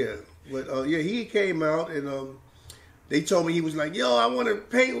 Yeah, but he came out and they told me, he was like, yo, I want to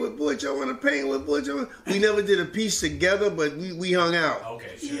paint with Butch. We never did a piece together, but we hung out.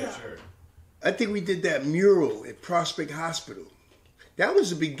 Okay, sure. I think we did that mural at Prospect Hospital. That was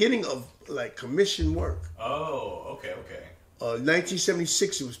the beginning of like commission work. Oh, okay.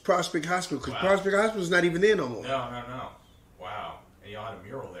 1976, it was Prospect Hospital, because Wow. Prospect Hospital's not even there no more. No. Wow. And y'all had a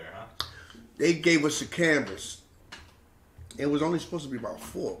mural there, huh? They gave us a canvas. It was only supposed to be about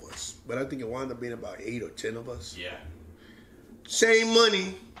 4 of us, but I think it wound up being about 8 or 10 of us. Yeah. Same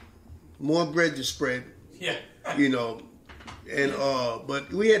money, more bread to spread. Yeah. You know, and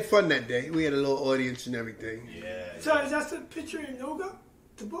but we had fun that day. We had a little audience and everything. Yeah. So is that the picture in Noga,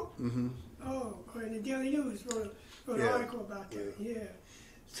 the book? Mm-hmm. Oh, and the Daily News wrote an article about that. Yeah.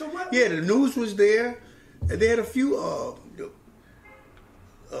 So what? Yeah, the news was there, and they had a few.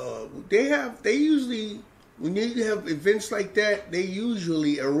 They usually, when you have events like that, they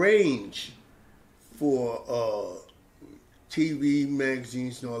usually arrange for TV,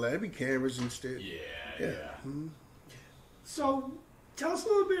 magazines, and all that. It'd be cameras instead. Yeah. Mm-hmm. So tell us a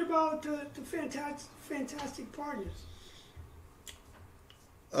little bit about the fantastic partners.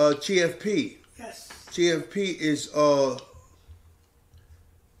 TFP. Yes. TFP is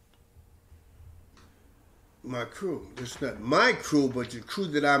my crew. It's not my crew, but the crew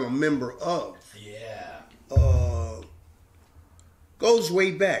that I'm a member of. Yeah. Goes way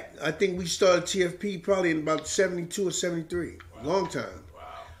back. I think we started TFP probably in about 72 or 73. Wow. Long time.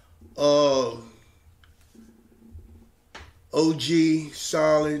 Wow. OG,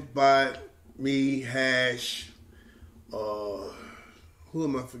 Solid, by me, Hash. Who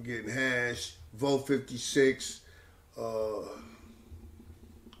am I forgetting? Hash, Vote 56. Those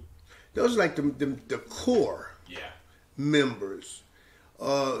are like the core members.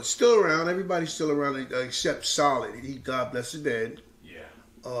 Still around. Everybody's still around except Solid. God bless the dead.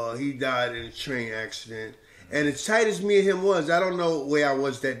 Yeah. He died in a train accident. And as tight as me and him was, I don't know where I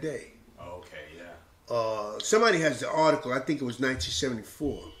was that day. Okay, yeah. Somebody has the article. I think it was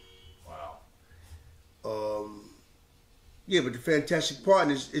 1974. Wow. Yeah, but the Fantastic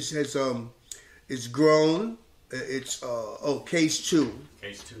Partners it's grown. It's Case 2.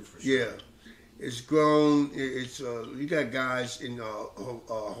 Case 2 for sure. Yeah, it's grown. It's you got guys in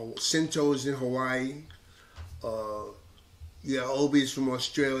Sinto's in Hawaii. Obi is from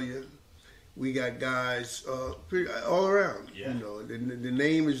Australia. We got guys all around. Yeah. You know, the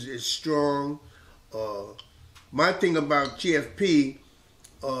name is strong. My thing about GFP,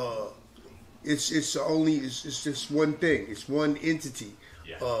 it's just one thing. It's one entity.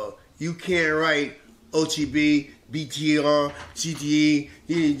 Yeah. You can't write OTB, BTR, CTE,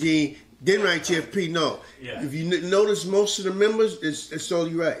 DDD, Didn't write TFP, no. Yeah. If you notice, most of the members, it's all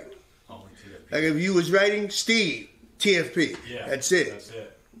you write. Only TFP. Like if you was writing Steve, TFP. Yeah. That's it. That's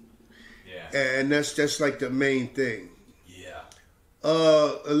it. Yeah. And that's like the main thing. Yeah.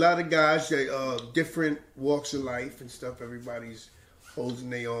 A lot of guys, they different walks of life and stuff. Everybody's holding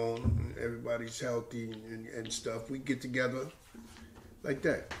their own. Everybody's healthy and stuff. We get together like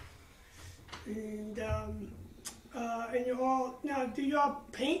that. And you all now, do y'all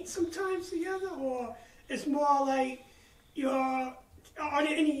paint sometimes together, or it's more like are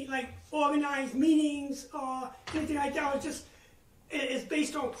there any like organized meetings or anything like that, or just it's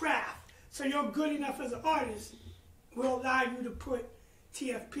based on craft? So you're good enough as an artist will allow you to put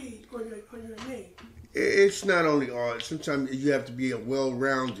TFP on your name. It's not only art. Sometimes you have to be a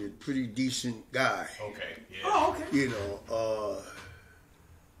well-rounded, pretty decent guy. Okay. Yeah. Oh, okay.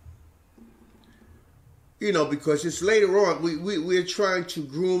 Because it's later on, we're trying to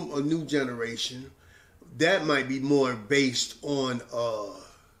groom a new generation. That might be more based on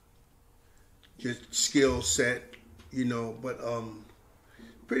your skill set, but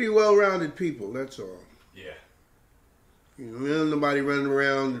pretty well-rounded people, that's all. Yeah. Nobody running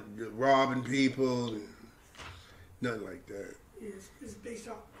around robbing people, nothing like that. It's based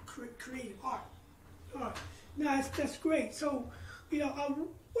on creative art. No, that's great. So,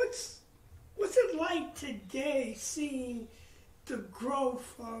 what's it like today seeing the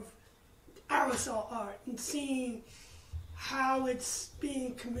growth of aerosol art and seeing how it's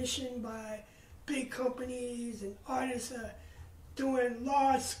being commissioned by big companies and artists are doing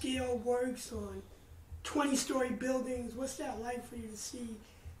large-scale works on 20-story buildings? What's that like for you to see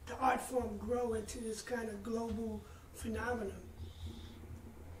the art form grow into this kind of global phenomenon?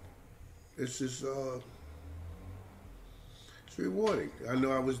 It's just, it's rewarding. I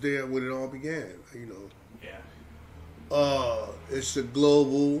know I was there when it all began, Yeah. It's a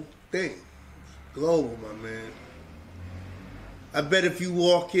global thing. Global, my man. I bet if you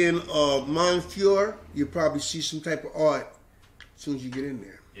walk in Montefiore, you'll probably see some type of art as soon as you get in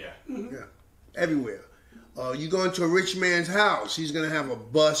there. Yeah. Mm-hmm. Yeah, everywhere. You go into a rich man's house, he's going to have a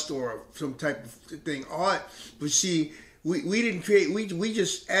bust or some type of thing, art. But see, we didn't create, we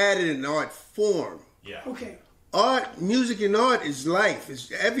just added an art form. Yeah. Okay. Art, music and art is life.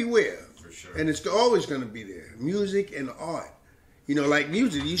 It's everywhere. For sure. And it's always going to be there. Music and art. Like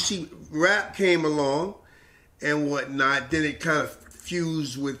music, you see rap came along and whatnot, then it kind of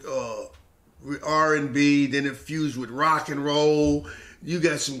fused with R&B, then it fused with rock and roll. You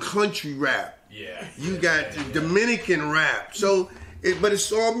got some country rap. Yeah. You got Dominican rap. So, but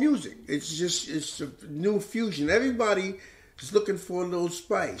it's all music. It's a new fusion. Everybody is looking for a little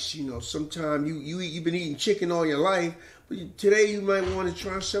spice. Sometimes you've been eating chicken all your life, but today you might want to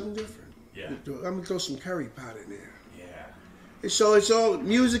try something different. Yeah. I'm going to throw some curry powder in there. Yeah. So it's all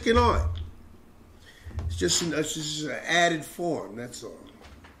music and art. It's just an added form, that's all.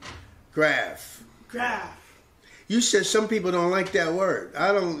 Graph. You said some people don't like that word.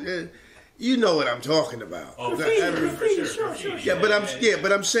 I don't. You know what I'm talking about. Oh, graffiti, for sure. Yeah,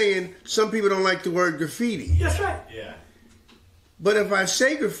 but I'm saying some people don't like the word graffiti. That's right. Yeah. But if I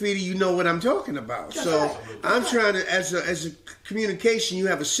say graffiti, you know what I'm talking about. That's So right. I'm trying to, as a communication, you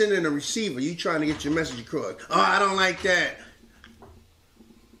have a sender and a receiver. You trying to get your message across. Oh, I don't like that.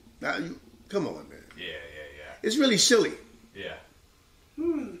 Now, come on, man. Yeah. It's really silly. Yeah.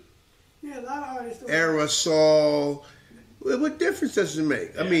 Yeah, a lot of artists don't. Aerosol. What difference does it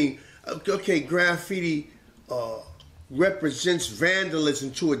make? Yeah. I mean, okay, graffiti represents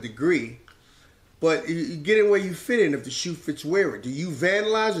vandalism to a degree, but you get in where you fit in if the shoe fits wear it. Do you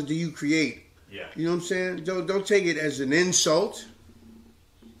vandalize or do you create? Yeah. You know what I'm saying? Don't take it as an insult.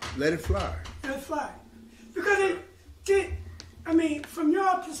 Let it fly. That's fine. Because from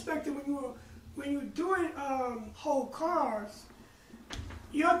your perspective, when you're doing whole cars,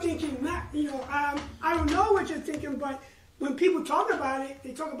 you're thinking that, I don't know what you're thinking, but when people talk about it,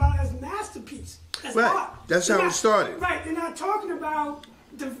 they talk about it as a masterpiece. As Right. art. That's how it started. Right. They're not talking about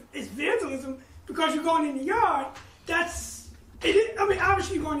it's vandalism because you're going in the yard.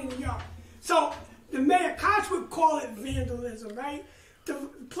 Obviously you're going in the yard. So the mayor, Koch would call it vandalism, right? The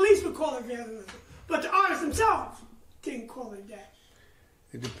police would call it vandalism. But the artists themselves didn't call it that.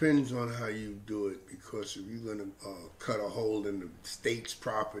 It depends on how you do it, because if you're going to cut a hole in the state's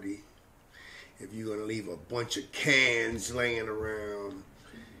property, if you're going to leave a bunch of cans laying around,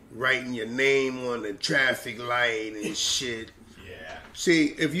 writing your name on the traffic light and shit. Yeah.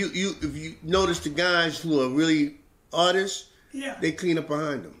 See, if you notice the guys who are really artists, Yeah. they clean up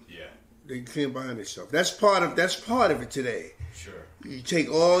behind them. Yeah. They clean up behind themselves. That's part of it today. Sure. You take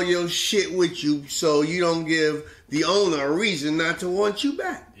all your shit with you so you don't give the owner a reason not to want you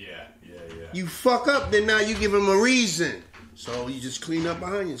back. Yeah. You fuck up, then now you give them a reason. So you just clean up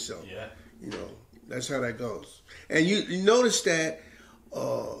behind yourself. Yeah. You know, that's how that goes. And you notice that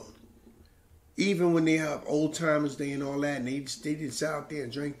even when they have old timers day and all that, and they just out there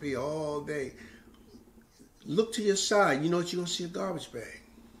and drink beer all day, look to your side. You know what? You're going to see a garbage bag.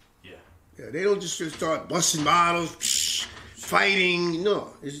 Yeah. Yeah, they don't just start busting bottles, fighting.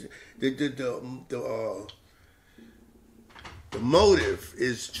 No. It's, the motive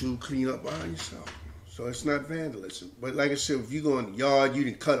is to clean up behind yourself. So it's not vandalism. But like I said, if you go in the yard, you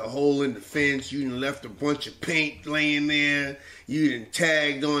done cut a hole in the fence, you done left a bunch of paint laying there, you done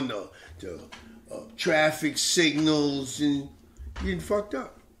tagged on the traffic signals, and you done fucked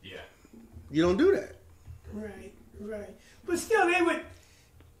up. Yeah. You don't do that. Right. But still, they would,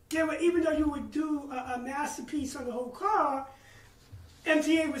 even though you would do a masterpiece on the whole car,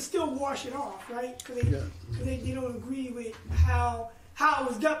 MTA would still wash it off, right? Because they don't agree with how it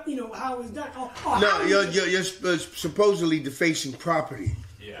was done, how it was done. No, you're supposedly defacing property.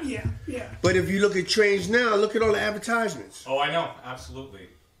 Yeah. Yeah. But if you look at trains now, look at all the advertisements. Oh, I know. Absolutely.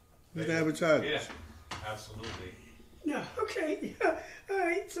 Look at advertisements. Yeah. Absolutely. Yeah. Okay. Yeah. All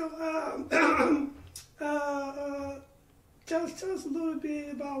right. So, tell us a little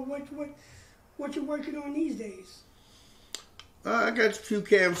bit about what you're working on these days. I got a few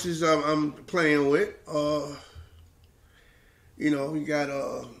canvases I'm playing with. We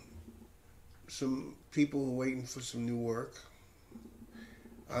got some people waiting for some new work.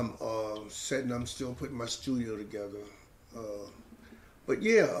 I'm still putting my studio together. But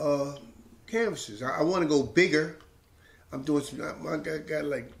yeah, canvases. I want to go bigger. I'm doing some, I got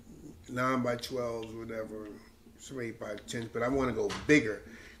like 9 by 12s, whatever, some 8 by 10s, but I want to go bigger.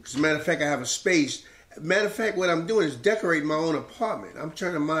 As a matter of fact, I have a space. Matter of fact, what I'm doing is decorating my own apartment. I'm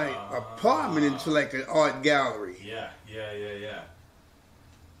turning my apartment into like an art gallery. Yeah.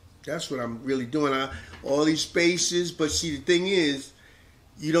 That's what I'm really doing. All these spaces, but see, the thing is,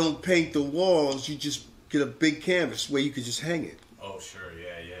 you don't paint the walls. You just get a big canvas where you can just hang it. Oh, sure. Yeah.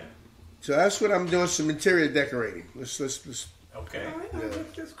 So that's what I'm doing. Some interior decorating. Let's. Okay. All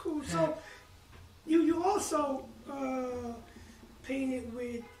right, that's cool. So, you also painted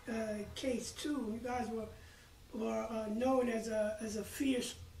with Case 2. You guys were known as a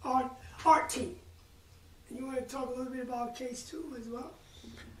fierce art team. And you want to talk a little bit about Case 2 as well?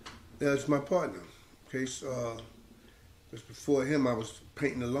 That's my partner. Case. Because before him, I was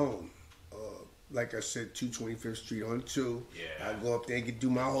painting alone. Like I said, 225th Street on 2. Yeah. I go up there and do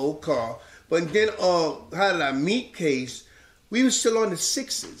my whole car. But then, how did I meet Case? We were still on the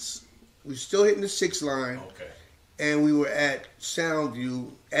 6s. We were still hitting the 6 line. Okay. And we were at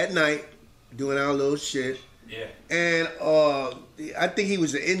Soundview at night doing our little shit. Yeah. And I think he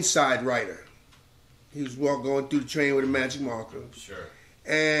was an inside writer. He was going through the train with a magic marker. Sure.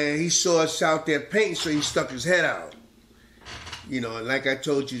 And he saw us out there painting, so he stuck his head out. And like I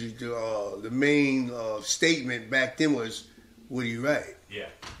told you, the main statement back then was, "What do you write?" Yeah.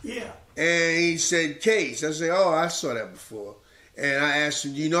 And he said, "Case." I said, "Oh, I saw that before." And I asked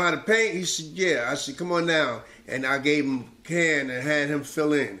him, "Do you know how to paint?" He said, "Yeah." I said, "Come on down." And I gave him a can and had him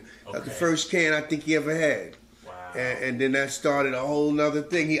fill in. Okay. The first can I think he ever had. Wow. And then that started a whole nother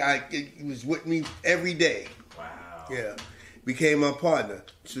thing. He was with me every day. Wow. Yeah. Became my partner.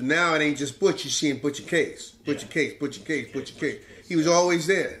 So now it ain't just Butch. You see him Butch and Case. Butch and Case. Butch and Case. Butch and Case. He was always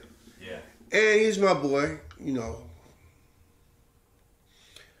there. Yeah. And he's my boy,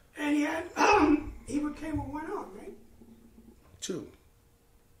 And he had he came with one arm, right? 2.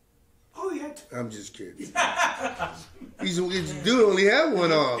 Oh, he had 2. I'm just kidding. He's dude only have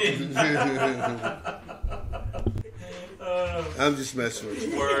one arm. I'm just messing with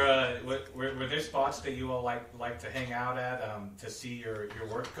you. Were there spots that you all like to hang out at to see your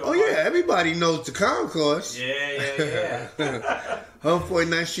work go? Oh yeah, everybody knows the concourse. Yeah.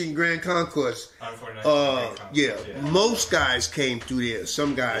 149th Street and Grand Concourse. Yeah, most guys came through there.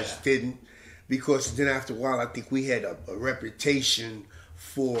 Some guys didn't, because then after a while, I think we had a reputation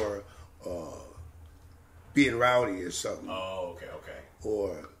for being rowdy or something. Oh, okay.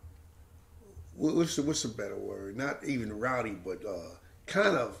 Or what's a better word? Not even rowdy, but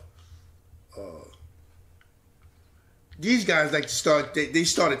kind of. These guys like to start. They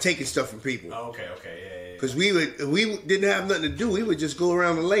started taking stuff from people. Oh, okay, yeah. Because we didn't have nothing to do. We would just go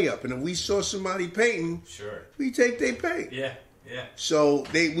around the layup, and if we saw somebody painting, sure, we take their paint. Yeah. So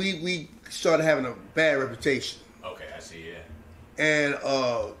we started having a bad reputation. Okay, I see. Yeah. And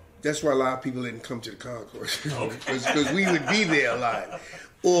that's why a lot of people didn't come to the concourse, because we would be there a lot.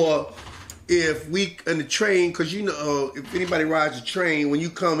 Or if we on the train, because if anybody rides a train, when you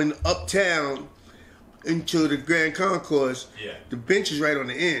come in uptown, into the Grand Concourse, Yeah. the bench is right on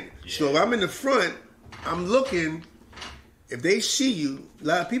the end. Yeah. So if I'm in the front, I'm looking. If they see you, a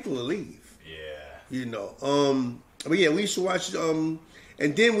lot of people will leave. Yeah. You know. But yeah, we used to watch.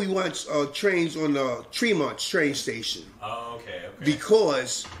 And then we watched trains on the Tremont train station Oh, okay.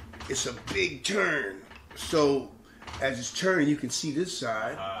 because it's a big turn. So as it's turning, you can see this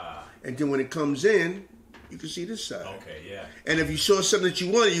side, and then when it comes in, you can see this side. Okay, yeah. And if you saw something that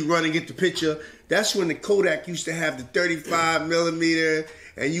you wanted, you run and get the picture. That's when the Kodak used to have the 35 millimeter,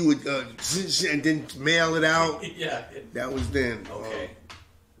 and you would and then mail it out. Yeah. That was then. Okay.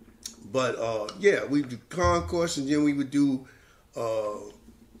 Yeah, we do Concourse, and then we would do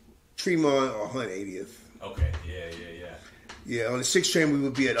Tremont or 180th. Okay. Yeah. Yeah, on the 6th train, we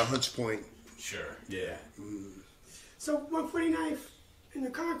would be at Hunts Point. Sure. Yeah. So 149th in the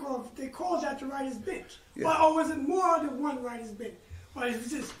Concourse, they called that the writer's bench. Yeah. Or was it more than one writer's bench? Or it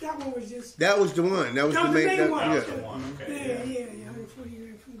was just, that one was just... That was the one. That was the main one. That was the one. Okay. Yeah.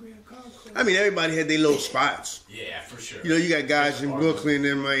 149th from Grand Concourse. I mean, everybody had their little spots. Yeah, for sure. You know, you got guys in Hard Brooklyn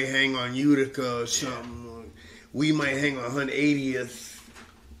that might hang on Utica or something. Or we might hang on 180th.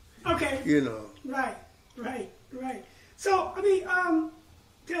 Okay. You know. Right. So, I mean,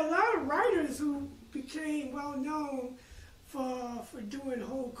 there are a lot of writers who became well known for doing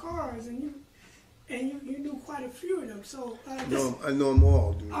whole cars, and you knew quite a few of them. So I know them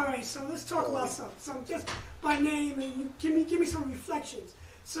all, dude. all right, so let's talk about some just by name, and you give me some reflections.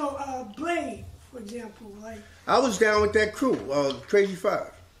 So Blade, for example, like I was down with that crew, Crazy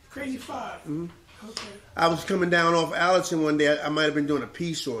Five. Crazy Five. Mm-hmm. Okay. I was coming down off Allerton one day. I might have been doing a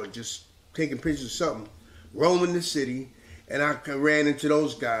piece or just taking pictures of something, roaming the city, and I ran into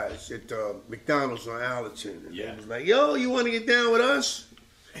those guys at McDonald's on Allerton. And they was like, yo, you want to get down with us?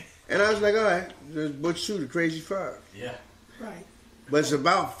 And I was like, all right, there's Butch 2, the Crazy Five. Yeah. Right. But it's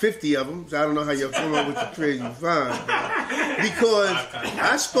about 50 of them, so I don't know how you'll come up with the Crazy Five. Because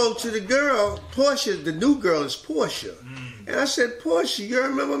I spoke to the girl, Portia, the new girl is Portia. And I said, Portia, you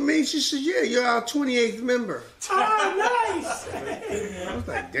remember me? She said, yeah, you're our 28th member. Oh, nice. I was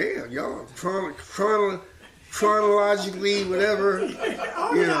like, damn, y'all chronologically, whatever,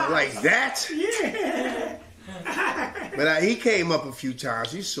 like that. Yeah. But he came up a few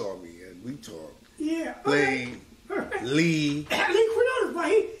times. He saw me, and we talked. Yeah. Blade, Lee. Lee Quinones,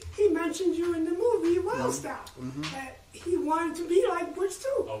 but he mentioned you in the movie Wild Style. That he wanted to be like Butch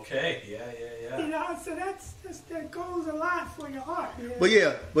too. Okay. Yeah. You know, so that goes a lot for your art. You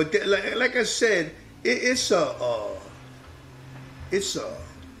know? But like I said, it's a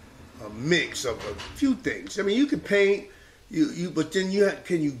mix of a few things. I mean, you can paint, but then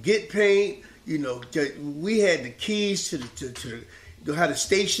can you get paint? You know, we had the keys to how the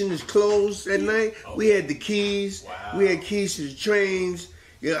station is closed at night. Okay. We had the keys. Wow. We had keys to the trains.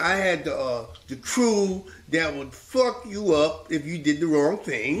 Yeah, I had the crew that would fuck you up if you did the wrong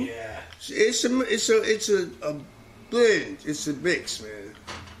thing. Yeah. It's a blend. It's a mix, man.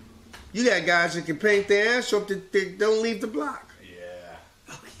 You got guys that can paint their ass off that they don't leave the block.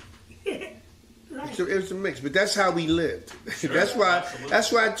 Yeah. Right. So it was a mix, but that's how we lived. Sure, that's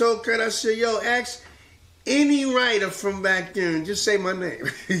why I told Kurt, I said, yo, ask any writer from back then, just say my name.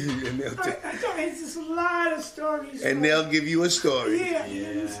 And they'll It's just a lot of stories. and they'll give you a story. Yeah.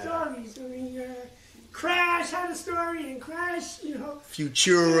 Stories. I mean, Crash had a story, and Crash, you know.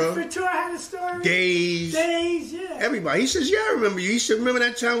 Futura. Had a story. Days, yeah. everybody. He says, yeah, I remember you. He said, remember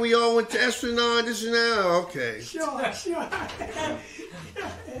that time we all went to Esplanade, this and that? Okay. Sure. Yeah.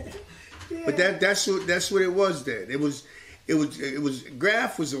 But that's what it was then. It was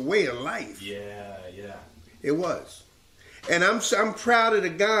graph was a way of life. Yeah. It was. And I'm proud of the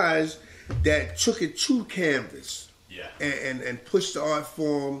guys that took it to canvas. Yeah. And pushed the art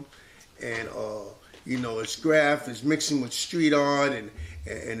form, and it's graph, it's mixing with street art, and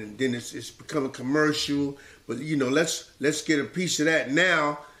then it's becoming commercial. But let's get a piece of that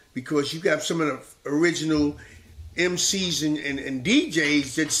now, because you got some of the original MCs and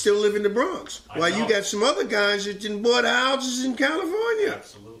DJs that still live in the Bronx, while you got some other guys that didn't bought houses in California.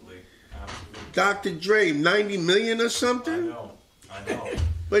 Absolutely. Dr. Dre, 90 million or something. I know.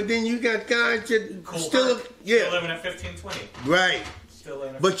 But then you got guys that Cool still living at 1520. Right. Still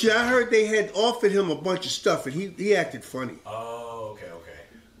in. But I heard they had offered him a bunch of stuff, and he acted funny. Oh, okay.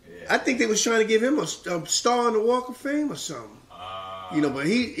 Yeah. I think they was trying to give him a star on the Walk of Fame or something. But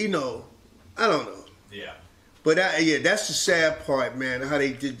he, I don't know. Yeah. But that's the sad part, man. How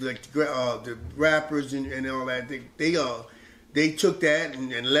they did like the rappers and all that. They took that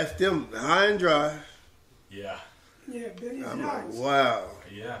and left them high and dry. Yeah. Yeah, Billy I'm Jones. like, wow.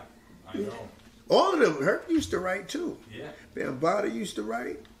 Yeah, I know. All of them. Herc used to write too. Yeah. Bambaataa used to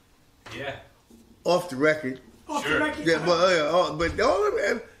write. Yeah. off the record. Off Sure. the record. Yeah, but all of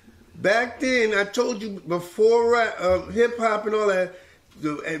it, back then, I told you before hip hop and all that.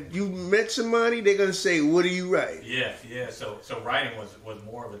 If you met somebody, they're gonna say, "What do you write?" Yeah. So writing was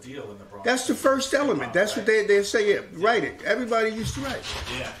more of a deal in the Bronx. That's the first element. That's what they say. Yeah, write it. Everybody used to write.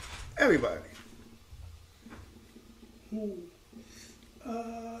 Yeah. Everybody.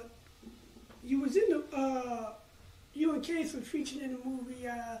 You was in the you and Case were featured in the movie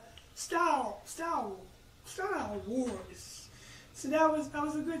Style Wars. So that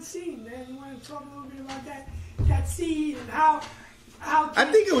was a good scene, man. You want to talk a little bit about that scene and how I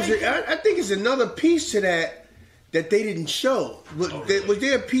think it's another piece to that they didn't show. Was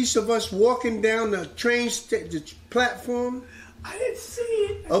there a piece of us walking down the the platform? I didn't see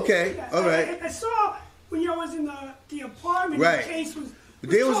it. Okay, all right. I saw when you was in the apartment. Right. The Case was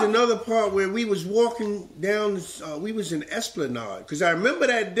There was talking. another part where we was walking down. We was in Esplanade because I remember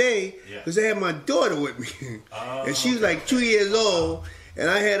that day because I had my daughter with me, and she was like 2 years old, and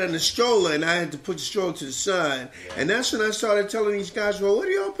I had her in the stroller, and I had to put the stroller to the side, and that's when I started telling these guys, "Well, what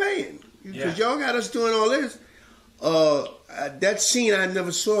are y'all paying? Because y'all got us doing all this." That scene I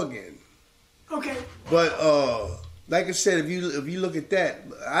never saw again. Okay. But like I said, if you look at that,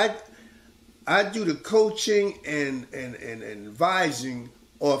 I do the coaching and advising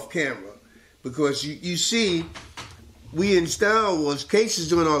off camera because you see, we in Star Wars, Case is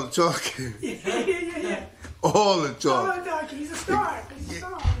doing all the talking. Yeah. All the talking. He's a star. He's a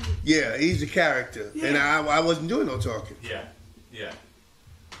star. Yeah, he's a character, and I wasn't doing no talking. Yeah.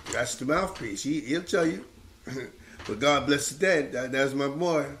 That's the mouthpiece. He'll tell you. But God bless the dead. That's my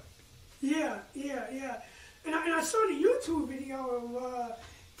boy. Yeah. And I saw the YouTube video of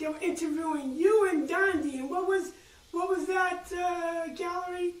they were interviewing you and Dandy. And what was that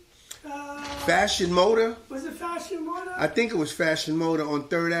gallery? Fashion Motor. Was it Fashion Motor? I think it was Fashion Motor on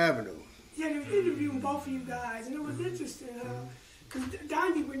 3rd Avenue. Yeah, they were interviewing both of you guys, and it was interesting because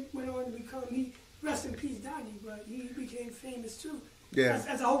Dandy went on to become rest in peace, Dandy, but he became famous too. Yeah.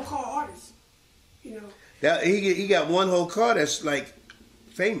 As a whole car artist, you know. That he got one whole car that's like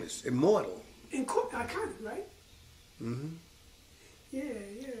famous, immortal. Iconic, right? Mm-hmm. Yeah,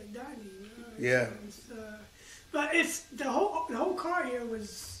 Dandy. Yeah. But it's the whole car era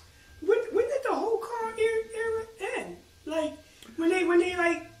was. When did the whole car era end? Like when they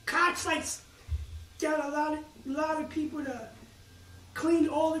like cops like got a lot of people to clean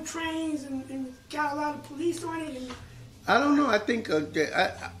all the trains and got a lot of police on it. And I don't know. I think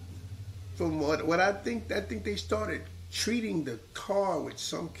from what I think they started treating the car with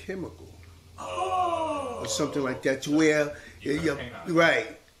some chemical or something like that to where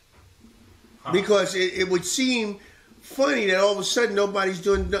right. Huh. Because it would seem funny that all of a sudden nobody's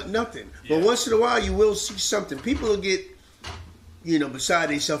doing nothing. Yeah. But once in a while you will see something. People will get, beside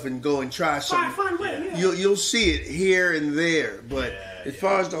themselves and go and try something. Fun way, yeah. You'll see it here and there. But as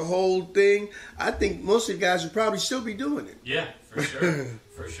far as the whole thing, I think most of the guys would probably still be doing it. Yeah, for sure.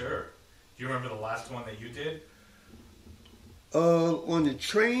 For sure. Do you remember the last one that you did? On the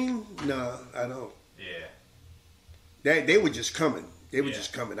train? No, I don't. Yeah. They were just coming. They were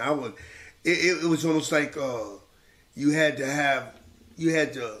just coming. It was almost like you had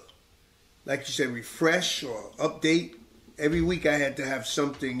to, like you said, refresh or update. Every week I had to have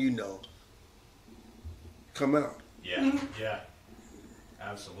something, come out. Yeah, yeah.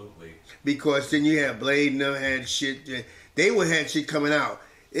 Absolutely. Because then you had Blade and them had shit. They would had shit coming out.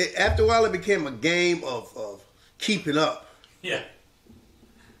 After a while it became a game of keeping up. Yeah.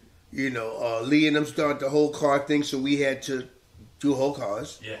 Lee and them started the whole car thing, so we had to do whole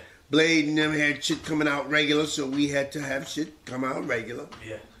cars. Yeah. Blade and them had shit coming out regular, so we had to have shit come out regular.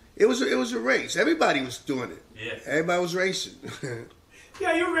 Yeah. It was a race. Everybody was doing it. Yeah. Everybody was racing.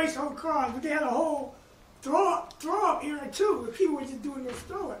 Yeah, you raced whole cars, but they had a whole throw up era too, where people were just doing those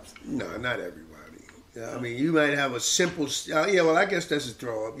throw ups. No, not everybody. I mean, you might have a simple. I guess that's a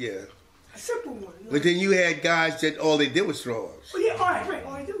throw up. Yeah. A simple one. Right? But then you had guys that all they did was throw ups. Well, yeah, right.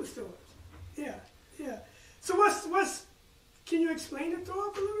 All they did was throw ups. Yeah. So what's? Can you explain the throw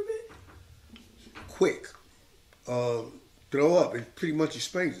up a little bit? Quick. Throw up. It pretty much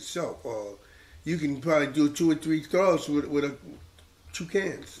explains itself. You can probably do 2 or 3 throws with 2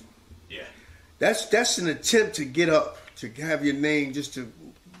 cans. Yeah. That's an attempt to get up, to have your name just to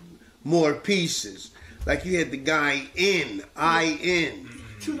more pieces. Like you had the guy I-N.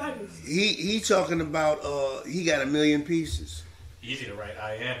 2 letters. He talking about he got 1 million pieces. Easy to write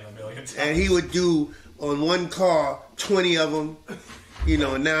I-N 1 million times. And he would do on one car 20 of them.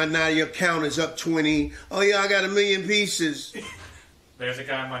 Now your count is up 20. Oh yeah, I got 1 million pieces. There's a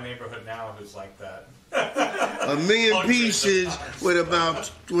guy in my neighborhood now who's like that. A million pieces with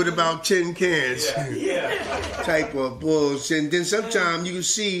about 10 cans. Type of bullshit. And then sometimes you can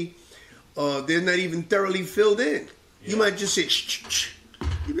see they're not even thoroughly filled in. You might just say, shh.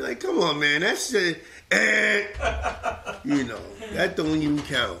 You be like, come on, man, that's you know, that don't even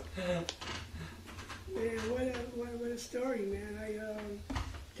count. Man, what a story, man.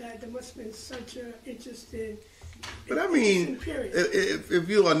 That must have been such an interesting. But I mean, if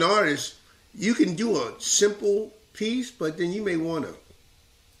you're an artist, you can do a simple piece, but then you may want to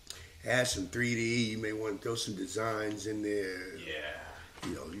add some 3D. You may want to throw some designs in there. Yeah.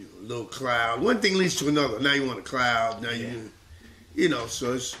 You know, a little cloud. One thing leads to another. Now you want a cloud. Now you know.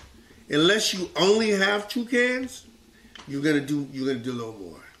 So it's, unless you only have 2 cans, you're gonna do a little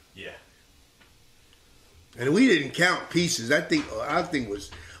more. Yeah. And we didn't count pieces. I think our thing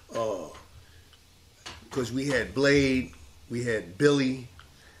was because we had Blade, we had Billy,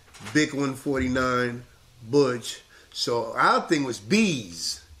 Bic 149, Butch. So our thing was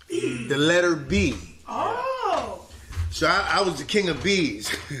B's, the letter B. Oh. So I was the king of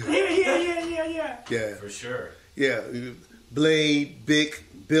B's. Yeah. For sure. Yeah. Blade, Bic,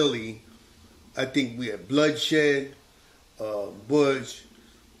 Billy. I think we had Bloodshed, Butch.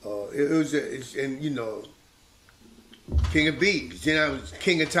 And you know, king of B's. Then I was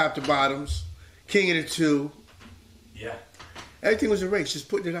king of top to bottoms, king of the 2. Yeah. Everything was a race, just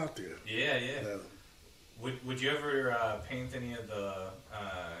putting it out there. Yeah. Would you ever paint any of the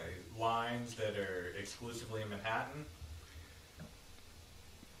lines that are exclusively in Manhattan?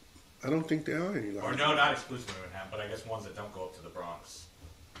 I don't think there are any lines. Or no, not exclusively in Manhattan, but I guess ones that don't go up to the Bronx.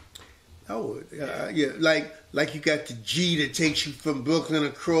 I would. Yeah. Like you got the G that takes you from Brooklyn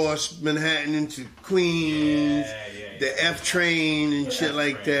across Manhattan into Queens. Yeah. The F train and shit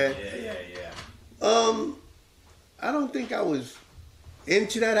like that. Yeah. I don't think I was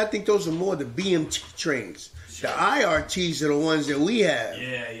into that. I think those are more the BMT trains. Sure. The IRTs are the ones that we have.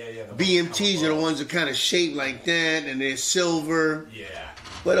 Yeah. BMTs are the ones that kind of shaped like that, and they're silver. Yeah.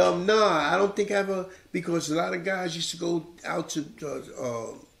 But I don't think I ever, because a lot of guys used to go out to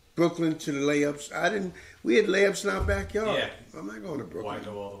Brooklyn to the layups. We had layups in our backyard. Yeah. I'm not going to Brooklyn. Why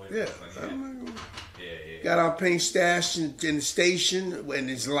go all the way to Brooklyn? Yeah. I'm not going. Yeah. Got our paint stashed in the station when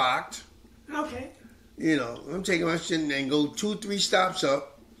it's locked. Okay. You know, I'm taking my shit and go 2-3 stops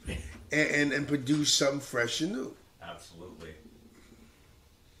up and produce something fresh and new. Absolutely.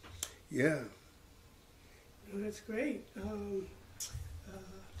 Yeah. Well, that's great.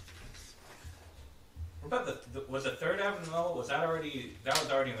 What about was the 3rd Avenue level? Was that already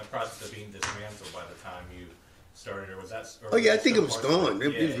in the process of being dismantled by the time you started, or was that? Or I think it was gone.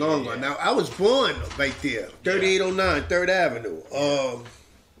 It was long gone. Now I was born right there, 3809 3rd Avenue,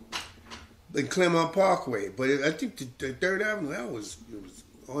 in Claremont Parkway. But I think the 3rd Avenue it was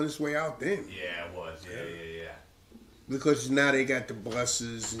on its way out then. Yeah, it was. Yeah. Because now they got the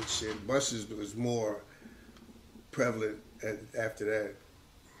buses and shit. Buses was more prevalent after that.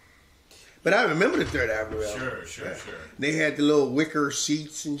 But I remember the 3rd Avenue. Sure. They had the little wicker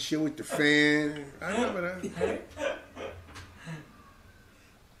seats and shit with the fan. I remember that.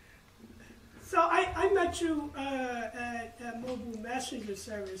 So I met you at Mobile Messenger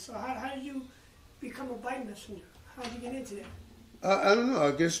Service. So how did you become a bike messenger? How did you get into that? I don't know.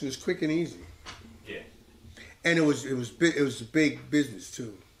 I guess it was quick and easy. Yeah. And it was a big business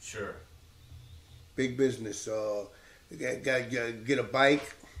too. Sure. Big business. Got get a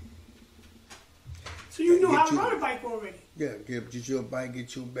bike. So you knew how to ride a bike already? Yeah, get you a bike,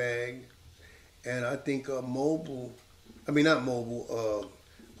 get you a bag. And I think not Mobile,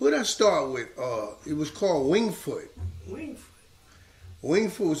 who did I start with? It was called Wingfoot.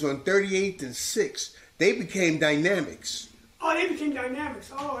 Wingfoot was on 38th and 6th. They became Dynamics. Oh, they became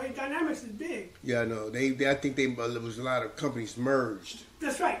Dynamics. Oh, Dynamics is big. Yeah, no, I think there was a lot of companies merged.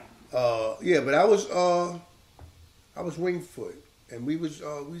 That's right. But I was Wingfoot, and we was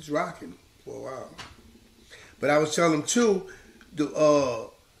rocking for a while. But I was telling them too,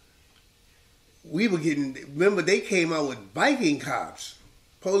 we were getting. Remember, they came out with biking cops,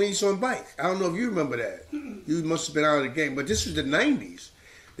 police on bike. I don't know if you remember that. Mm-mm. You must have been out of the game. But this was the '90s.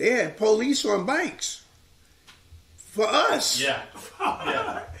 They had police on bikes for us. Yeah.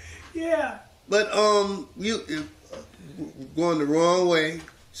 Yeah. But you going the wrong way,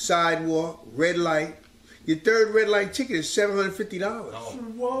 sidewalk, red light. Your 3rd red light ticket is $750. Oh.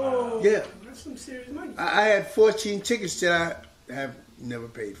 Whoa. Yeah. That's some serious money. I had 14 tickets that I have never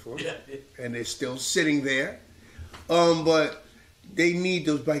paid for. Yeah. And they're still sitting there. But they need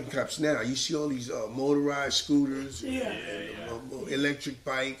those biking cops now. You see all these motorized scooters, electric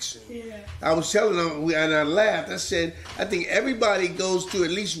bikes. I was telling them, and I laughed. I said, I think everybody goes through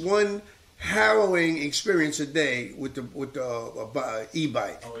at least one harrowing experience a day with the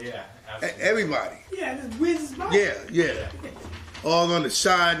e-bike. Oh yeah, absolutely. Everybody. Yeah, this whizzes by. Yeah. All on the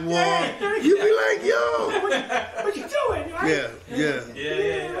sidewalk. Yeah. You be like, yo. What you doing, right? Yeah.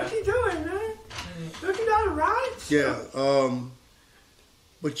 What you doing, man? Don't you know how to ride? Yeah.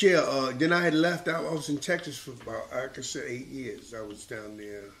 But yeah, then I had left. I was in Texas for about, like I said, 8 years. I was down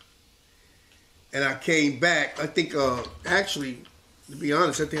there. And I came back. I think, actually, to be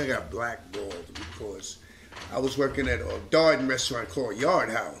honest, I think I got blackballed because I was working at a Darden restaurant called Yard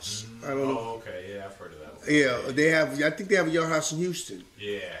House. I don't know. Oh, okay. Yeah, I've heard of that one. Yeah, they have. I think they have a Yard House in Houston.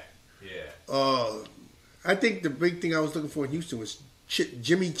 Yeah. I think the big thing I was looking for in Houston was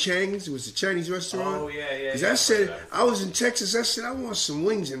Jimmy Chang's. It was a Chinese restaurant. Oh, yeah. Because I said, I was in Texas. I said, I want some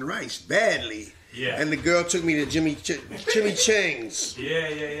wings and rice badly. Yeah. And the girl took me to Jimmy Chang's.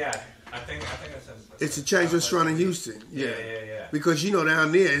 Yeah. I think It's a Chinese restaurant in Houston. Yeah. Because you know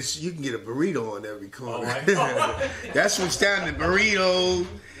down there, you can get a burrito on every corner. Oh, I know. That's what's down there, burrito.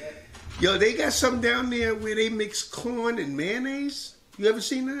 Yo, they got something down there where they mix corn and mayonnaise. You ever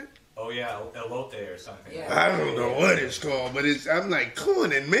seen that? Oh yeah, elote or something. Yeah. I don't know what it's called, but I'm like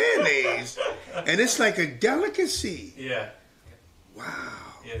corn and mayonnaise, and it's like a delicacy. Yeah. Wow.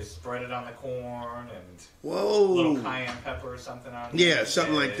 Yeah, they spread it on the corn and Whoa. little cayenne pepper or something on it. Yeah,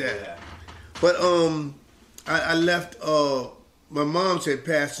 something like that. Yeah. But I left. My mom's had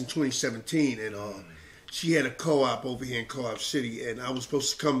passed in 2017, and she had a co-op over here in Co-op City, and I was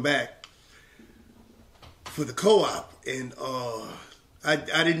supposed to come back for the co-op, and I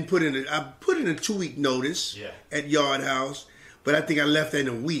didn't put in I put in a 2-week notice at Yard House, but I think I left in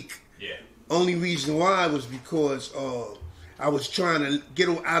a week. Yeah. Only reason why was because I was trying to get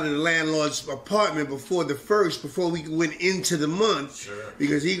out of the landlord's apartment before we went into the month. Sure.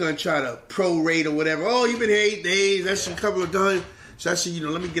 Because he's going to try to prorate or whatever. Oh, you've been here 8 days. That's a couple of times. So I said,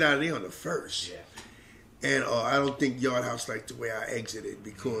 let me get out of there on the 1st. Yeah. And I don't think Yard House liked the way I exited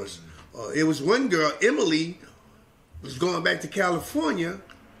because it was one girl, Emily, was going back to California,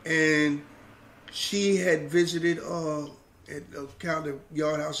 and she had visited at the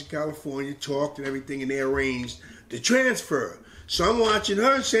Yard House in California, talked and everything, and they arranged the transfer. So I'm watching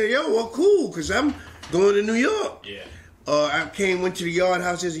her and saying, yo, well, cool, because I'm going to New York. Yeah. Went to the Yard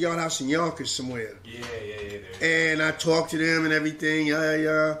House. There's a Yard House in Yonkers somewhere. Yeah. And I talked to them and everything.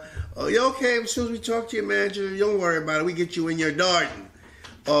 Yeah. Okay, as soon as we talk to your manager, don't worry about it. We get you in your Darden.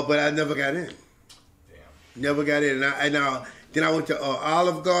 But I never got in. Damn. Never got in. And then I went to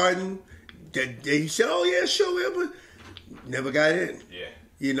Olive Garden. He said, oh, yeah, sure, but never got in. Yeah.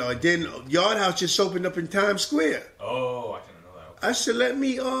 Then Yard House just opened up in Times Square. Oh, I didn't know that. Okay. I said, let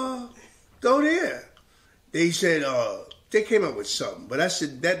me go there. They said, they came up with something. But I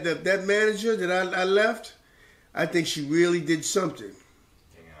said, that manager that I left, I think she really did something.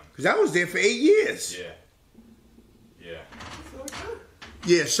 Damn. Because I was there for 8 years. Yeah.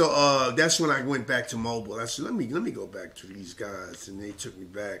 Yeah, so that's when I went back to mobile. I said, let me go back to these guys. And they took me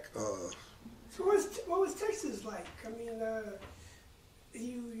back. So what was Texas like? I mean,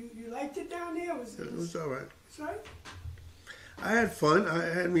 you liked it down there? It was all right. It's all right? I had fun. I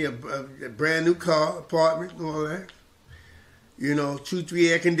had me a brand new car, apartment, and all that. 2-3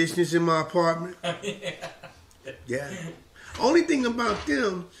 air conditioners in my apartment. Yeah. Only thing about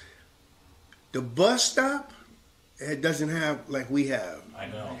them, the bus stop, it doesn't have like we have. I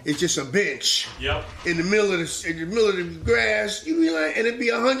know. It's just a bench. Yep. In the middle of the grass, you be like, and it'd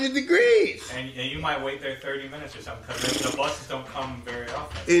be 100 degrees. And you might wait there 30 minutes or something because the buses don't come very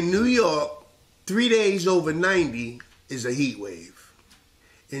often. In New York, 3 days over 90 is a heat wave.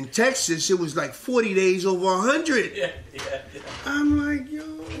 In Texas, it was like 40 days over 100. Yeah. I'm like, yo,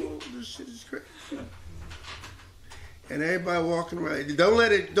 this shit is crazy. And everybody walking around. Don't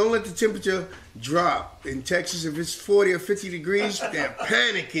let the temperature drop. In Texas, if it's 40 or 50 degrees, they're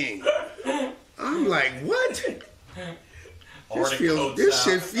panicking. I'm like, what? This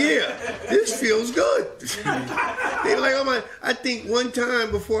feels good. They were like, oh my! I think one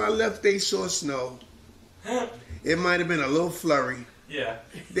time before I left, they saw snow. It might have been a little flurry. Yeah.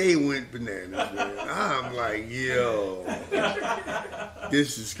 They went bananas, man. I'm like, yo,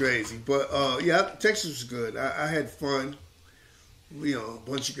 this is crazy. But yeah, Texas was good. I had fun. A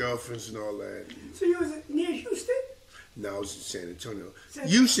bunch of girlfriends and all that. So you was near Houston? No, I was in San Antonio.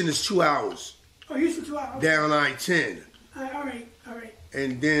 Houston is 2 hours. Oh, Houston 2 hours. Down I-10. All right.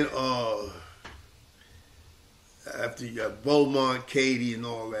 And then after you got Beaumont, Katy, and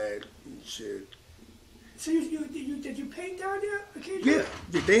all that and shit. So did you paint down there occasionally?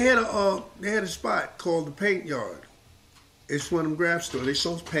 Yeah, they had a spot called the Paint Yard. It's one of them craft stores. They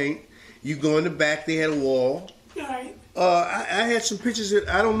sold paint. You go in the back. They had a wall. All right. I had some pictures that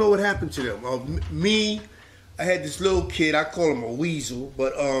I don't know what happened to them. Me, I had this little kid. I call him a weasel,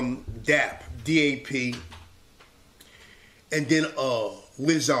 but DAP, D-A-P. And then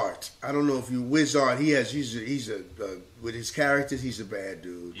Wizard. I don't know if you Wizard. He's a with his characters. He's a bad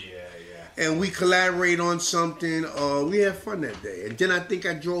dude. Yeah. And we collaborate on something. We had fun that day. And then I think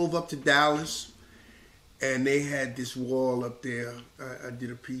I drove up to Dallas, and they had this wall up there. I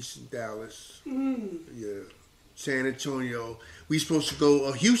did a piece in Dallas. Yeah. San Antonio. We supposed to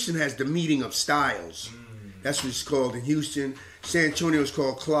go. Houston has the meeting of styles. That's what it's called in Houston. San Antonio is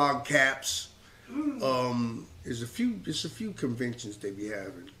called Clog Caps. There's a few conventions they be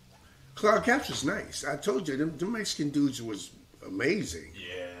having. Clog Caps was nice. I told you, the Mexican dudes was amazing.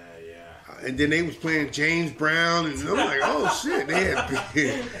 Yeah. And then they was playing James Brown, and I'm like, oh shit, they had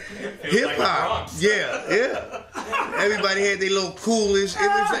hip hop. Like yeah. Everybody had their little coolest.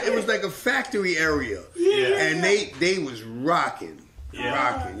 It was like a factory area. And they was rocking.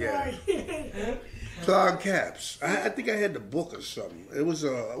 Yeah. Clog Caps. I think I had the book or something. It was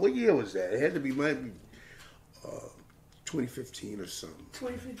what year was that? It had to be 2015 or something.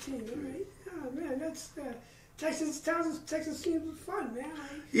 2015, all right. Oh man, that's Texas seems fun, man.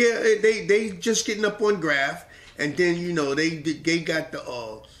 Yeah, they just getting up on graph, and then they got the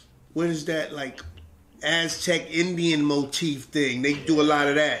what is that, like Aztec Indian motif thing? They do a lot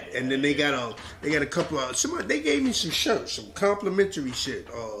of that, and then they got a couple of they gave me some shirts, some complimentary shit.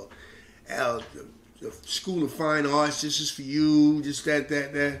 The School of Fine Arts, this is for you, just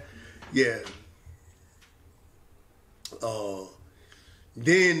that. Yeah.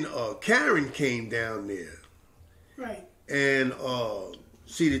 Then Karen came down there. Right. And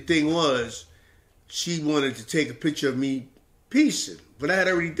see, the thing was, she wanted to take a picture of me piecing, but I had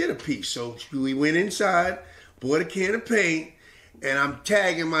already did a piece. So we went inside, bought a can of paint, and I'm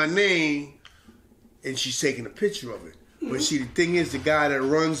tagging my name, and she's taking a picture of it. But see, the thing is, the guy that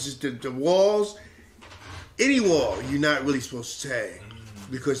runs the walls, any wall, you're not really supposed to tag,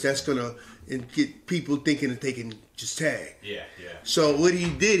 because that's gonna get people thinking that they can just tag. Yeah. So what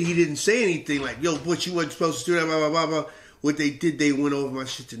he did, he didn't say anything like, yo, Butch, you wasn't supposed to do that, blah, blah, blah, blah. What they did, they went over my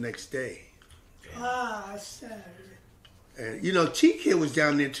shit the next day. That's sad. And, T-Kid was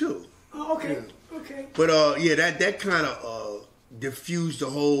down there, too. Oh, okay. Yeah. Okay. But, that kind of diffused the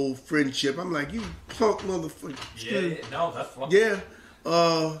whole friendship. I'm like, you punk motherfucker. Yeah, no, that's fun. Yeah.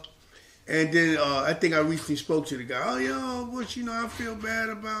 And then I think I recently spoke to the guy. Oh, yo, Butch, I feel bad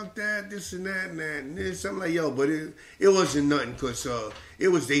about that, this and that and that and this. I'm like, yo, but it wasn't nothing, because it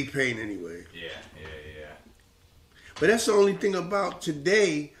was their pain anyway. Yeah. But that's the only thing about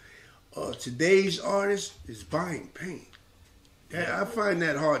today. Today's artist is buying paint. I find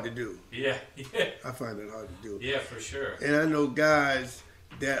that hard to do. Yeah. I find that hard to do. Yeah, for sure. And I know guys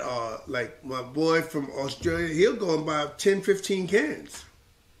that are, like my boy from Australia, he'll go and buy 10, 15 cans.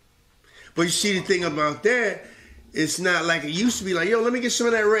 But you see, the thing about that, it's not like it used to be like, yo, let me get some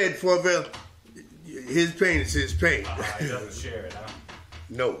of that red for his paint. It's his paint. He doesn't share it, huh?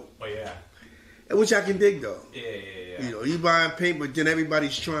 No. But yeah. Which I can dig, though. Yeah. You buying paint, but then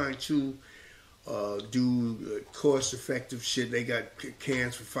everybody's trying to do cost-effective shit. They got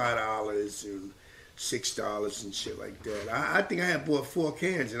cans for $5 and $6 and shit like that. I think I had bought 4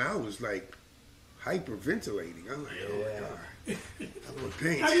 cans, and I was like hyperventilating. I'm like, oh my God. I want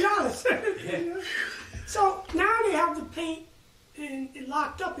paint. $30. So now they have the paint and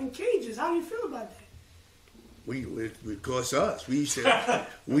locked up in cages. How do you feel about that? It cost us. We used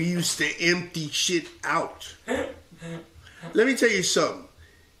to empty shit out. Let me tell you something.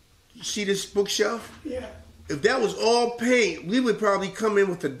 You see this bookshelf? Yeah. If that was all paint, we would probably come in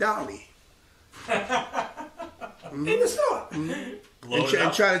with a dolly. In the store. And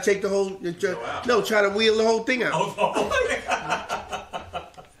try to take the whole. Try to wheel the whole thing out.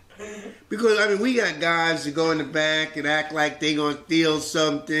 Because we got guys that go in the back and act like they gonna steal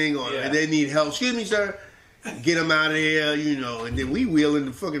something or they need help. Excuse me, sir. Get them out of here, and then we wheeling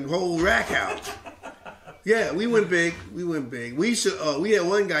the fucking whole rack out. Yeah, we went big. We used to. We had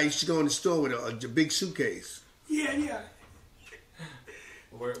one guy used to go in the store with a big suitcase. Yeah.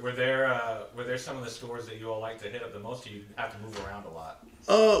 Were there some of the stores that you all like to hit up the most? Or you have to move around a lot?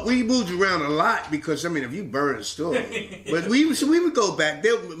 We moved around a lot because if you burn a store, but we would go back.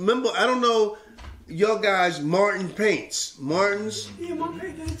 Remember, I don't know, y'all guys, Martin Paints, Martin's. Yeah, Martin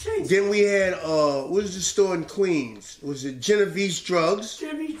Paints. Changed. Then we had what was the store in Queens? Was it Genevieve's Drugs?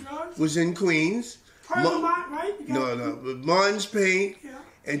 Genevieve's Drugs was in Queens. Right? No, Martin's Paint. Yeah.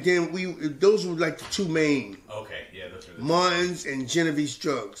 And then those were like the two main. Okay, yeah, those are the Martin's and Genevieve's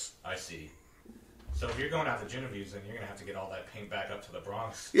Drugs. I see. So if you're going out to Genevieve's, then you're gonna have to get all that paint back up to the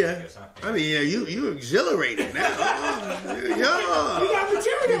Bronx. Yeah. I guess, huh? I mean, yeah, you exhilarated now. You got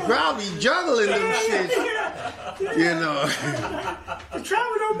material. You probably juggling them shit. You know. The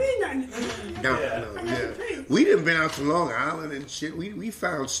travel don't mean nothing. No, yeah. We done been out to Long Island and shit. We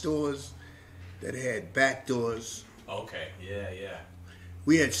found stores that had back doors. Okay. Yeah.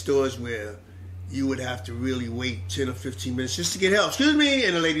 We had stores where you would have to really wait 10 or 15 minutes just to get help. Excuse me,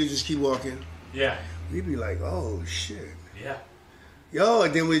 and the lady would just keep walking. Yeah. We'd be like, oh shit. Yeah. Yo,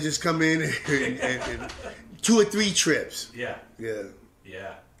 and then we just come in and 2 or 3 trips. Yeah. Yeah.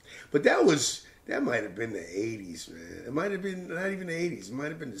 Yeah. But that might have been the 80s, man. It might have been not even the 80s. It might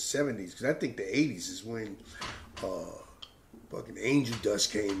have been the 70s. Because I think the 80s is when fucking Angel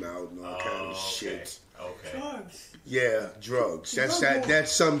Dust came out and all kind of shit. Okay. Drugs. Yeah, drugs. That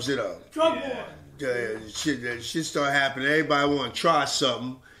sums it up. Drug Yeah. war. That shit started happening. Everybody want to try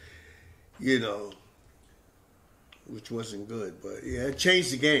something, you know, which wasn't good. But yeah, it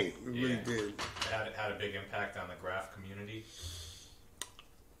changed the game. It really did. It had a big impact on the graph community.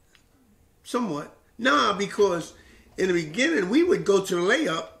 Somewhat. Nah, because in the beginning we would go to the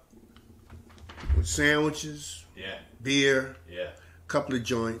layup with sandwiches, beer, couple of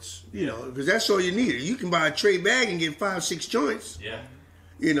joints, you know, because that's all you needed. You can buy a tray bag and get 5-6 joints. Yeah.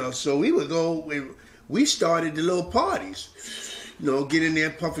 You know, so we would go, we started the little parties. You know, get in there,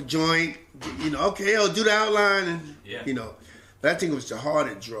 puff a joint, you know, okay, I'll do the outline, and, you know. But I think it was the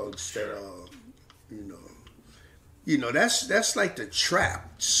harder drugs that, you know, that's like the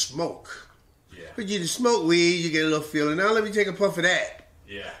trap, smoke. Yeah. But you just smoke weed, you get a little feeling. Now let me take a puff of that.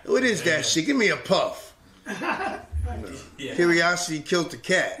 Yeah. What is that shit? Give me a puff. Curiosity killed the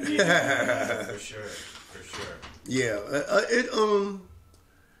cat. Yeah, for sure. Yeah,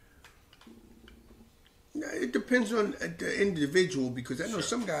 it depends on the individual, because I know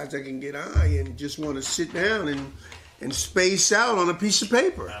some guys that can get high and just want to sit down and space out on a piece of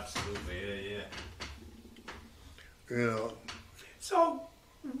paper. Absolutely, yeah. You know. So,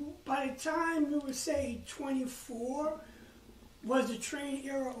 by the time you were, say, 24, was the train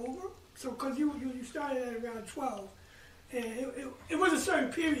era over? So, because you started at around 12, and it was a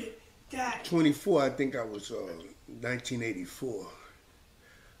certain period that... 24, I think I was 1984.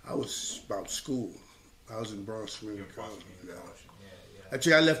 I was about school. I was in Bronx Community College.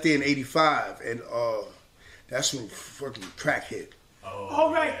 Actually, I left there in 85, and that's when fucking crack hit.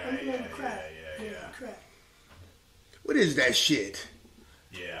 Oh, right. I remember crack. Yeah, crack. What is that shit?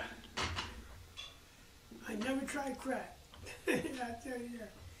 Yeah. I never tried crack. I tell you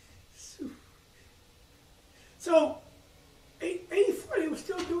that. So, 84, they were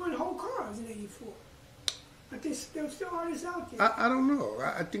still doing whole cars in 84. I think there were still artists out there. I don't know.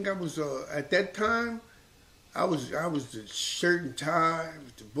 I think I was at that time. I was the shirt and tie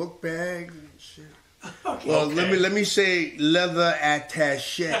with the book bag and shit. Okay. Well, let me say leather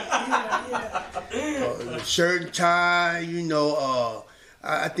attaché. Yeah. Shirt and tie. You know.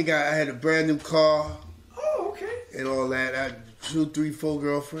 I think I had a brand new car. Oh, okay. And all that. I had 2, 3, 4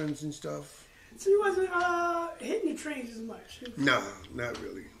 girlfriends and stuff. So you wasn't hitting the trains as much? No, not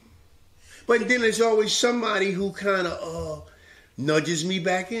really. But then there's always somebody who kind of nudges me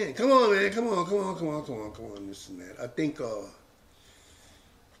back in. Come on, man. Come on. This and that. I think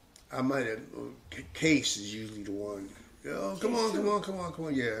I might have. Case is usually the one. Oh, come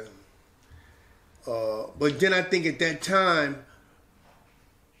on. Yeah. But then I think at that time,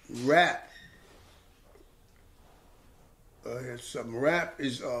 rap. Rap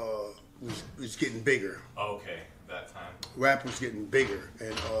is was getting bigger. Okay, that time. Rap was getting bigger,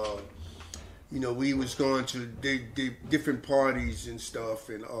 and you know, we was going to different parties and stuff,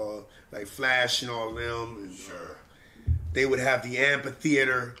 and like Flash and all them. And, they would have the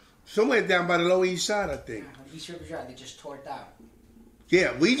amphitheater somewhere down by the Lower East Side, I think. East River Drive, they just tore it down.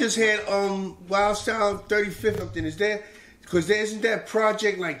 Yeah, we just had Wild Style 35th up there. Is there? Because there isn't that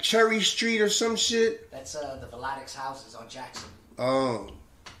project like Cherry Street or some shit. That's the Velatics houses on Jackson. Oh.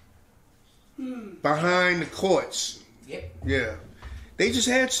 Behind the courts. Yep. Yeah. They just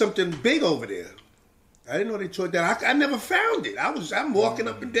had something big over there. I didn't know they tore it down. I never found it. I'm walking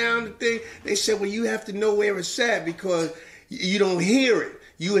up and down the thing. They said, well, you have to know where it's at because you don't hear it.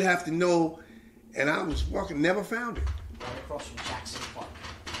 You would have to know. And I was walking, never found it. Right across from Jackson Park.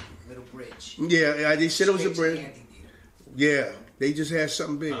 Little bridge. Yeah, they said it was a bridge. Andy. Yeah, they just had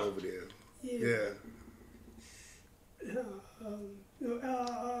something big over there. Yeah.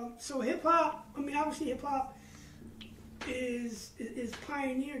 So hip hop. I mean, obviously hip hop is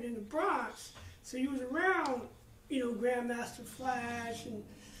pioneered in the Bronx. So you was around, you know, Grandmaster Flash and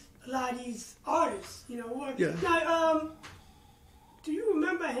a lot of these artists. You know what? Yeah. Now, do you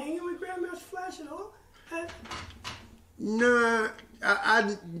remember hanging with Grandmaster Flash at all? Nah,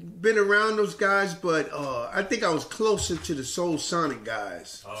 I've been around those guys, but I think I was closer to the Soul Sonic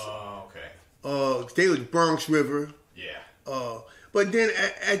guys. Oh, okay. They was Bronx River. Yeah. But then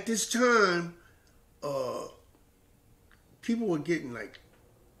at this time, people were getting like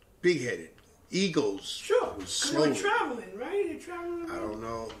big-headed. Egos. Sure. Was They were traveling, right? They're traveling. I don't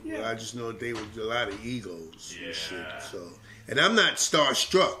know. Yeah. But I just know they was a lot of egos Yeah. and shit. So, and I'm not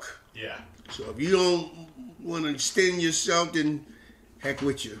starstruck. Yeah. So if you don't want to extend yourself, then heck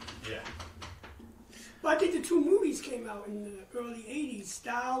with you. Yeah. But I think the 2 movies came out in the early 80s.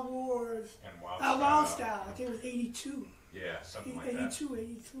 Star Wars. And Wild Wild Style. Style. I think it was 82. Yeah, something like that. 82,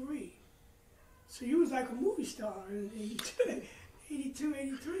 83. So you was like a movie star in 82, 82,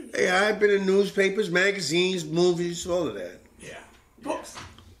 83. Hey, I've been in newspapers, magazines, movies, all of that. Yeah. Books.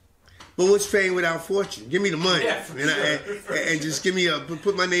 But what's fame without fortune? Give me the money. Yeah, for sure. And just give me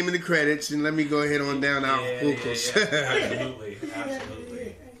put my name in the credits and let me go ahead on down Acapulco. Absolutely.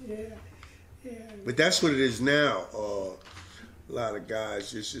 Absolutely. Yeah. But that's what it is now. A lot of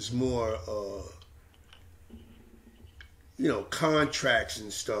guys, it's more, contracts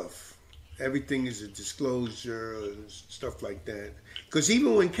and stuff. Everything is a disclosure and stuff like that. Because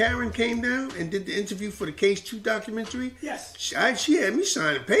even when Karen came down and did the interview for the Case 2 documentary, Yes. she had me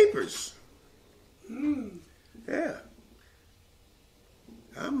signing papers. Yeah.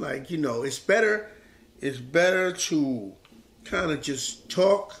 I'm like, it's better to kind of just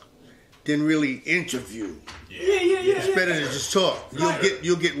talk than really interview. Yeah. It's better to just talk.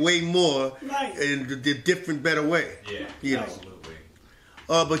 You'll get way more Right. in the different, better way. Yeah, absolutely.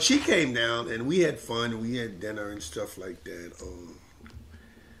 But she came down and we had fun. We had dinner and stuff like that.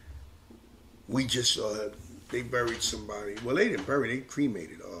 We just they buried somebody. Well, they didn't bury. They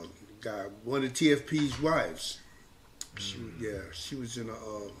cremated. Guy, one of TFP's wives. She was in a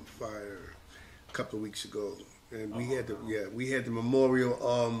fire a couple of weeks ago, and we had the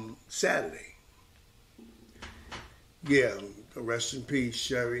memorial Saturday. Yeah, rest in peace,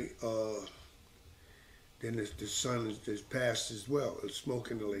 Sherry. Then the son is passed as well, a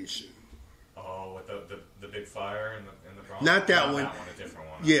smoke inhalation. Oh, with the big fire in the Bronx? Not that one. That one, a different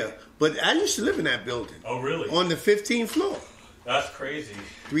one. Yeah, but I used to live in that building. Oh, really? On the 15th floor. That's crazy.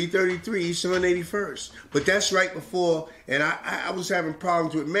 333 East 181st. But that's right before, and I was having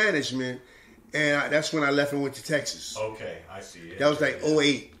problems with management, and that's when I left and went to Texas. Okay, I see. Yeah. That was like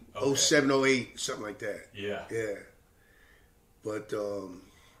 08, Okay. 07, 08, something like that. Yeah. Yeah. But,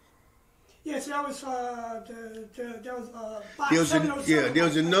 Yes, that was there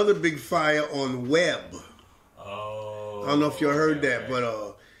was another big fire on Webb. Oh. I don't know if you heard okay, that, but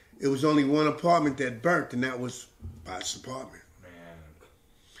it was only one apartment that burnt, and that was Bott's apartment. Man.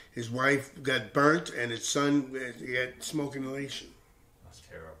 His wife got burnt, and his son he had smoke inhalation. That's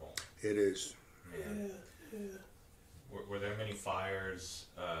terrible. It is. Man. Were there many fires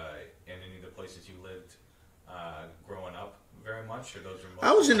in any of the places you lived growing up very much? Or those were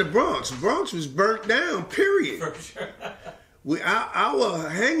I was in the Bronx. The Bronx was burnt down, period. For sure. Our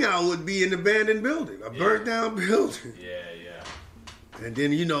hangout would be in an abandoned building, a burnt down building. Yeah. And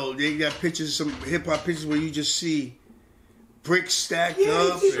then, they got pictures, some hip-hop pictures where you just see bricks stacked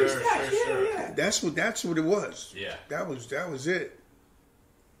up. Sure. That's what it was. Yeah. That was it.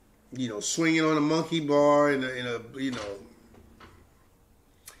 Swinging on a monkey bar in a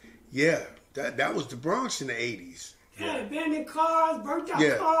Yeah, that was the Bronx in the 80s. Yeah, abandoned cars, burnt out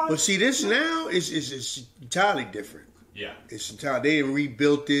Yeah, cars. but see, this now is entirely different. Yeah. It's entirely, they didn't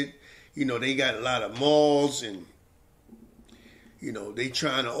rebuilt it. They got a lot of malls and, they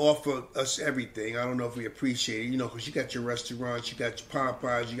trying to offer us everything. I don't know if we appreciate it, because you got your restaurants, you got your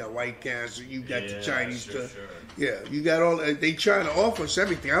Popeyes, you got White Castle, you got the Chinese stuff. Sure. Yeah, you got all, they trying to offer us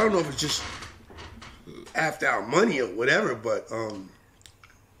everything. I don't know if it's just after our money or whatever, but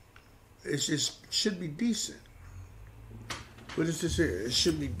it should be decent. What is this here? It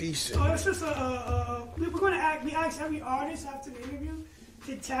should be decent. So it's just we're going to we ask every artist after the interview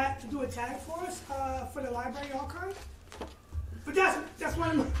to do a tag for us for the library archive. But that's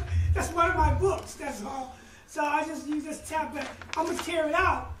one of my books. That's all. So I just use this tab, but I'm gonna tear it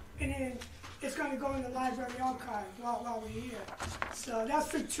out and then it's gonna go in the library archive while we're here. So that's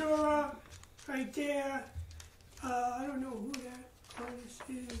Ventura right there. I don't know who that artist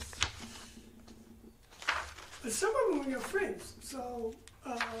is. But some of them were your friends, so...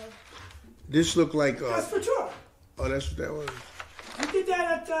 This looked like... that's Ventura. Oh, that's what that was? We did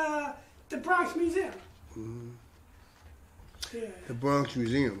that at the Bronx Museum. Mm-hmm. Yeah. The Bronx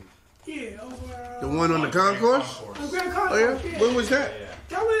Museum. Yeah, over... The one on the concourse? On Grand Concourse, Oh, yeah? When was that? Yeah.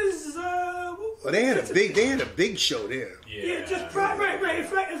 That was... They had a big show there. Yeah, just right.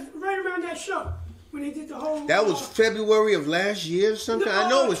 It's right around that first show when they did the whole. That was February of last year or something? No, I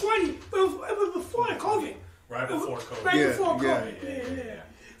know it was 20, but it was before COVID. Right before COVID. Right Yeah, before yeah. COVID. Yeah.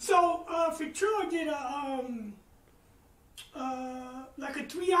 So Ventura did a like a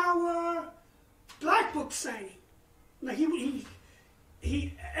 3-hour black book signing. Like he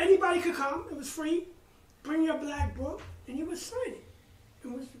anybody could come. It was free. Bring your black book, and he was signing.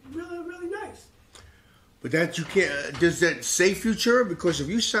 It was really, really nice. But that you can't. Does that say Futura? Because if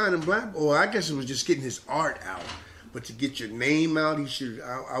you sign in black, or I guess it was just getting his art out. But to get your name out, he should.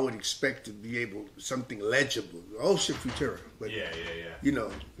 I would expect to be able something legible. Oh shit, Futura. But Yeah. you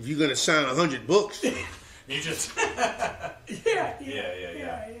know, if you're gonna sign 100 books, You just. Yeah.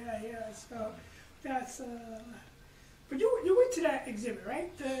 So that's. But you went to that exhibit,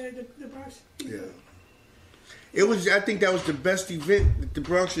 right? The Bronx. yeah. It was. I think that was the best event that the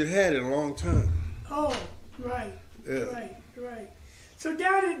Bronx had had in a long time. Oh, right. Yeah. Right. So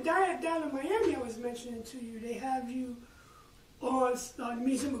down in Miami, I was mentioning to you, they have you on the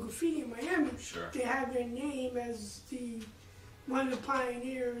Museum of Graffiti in Miami. Sure. They have your name as one of the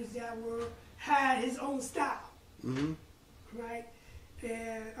pioneers that had his own style. Mm-hmm. Right?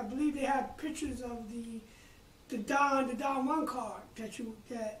 And I believe they have pictures of the Don 1 card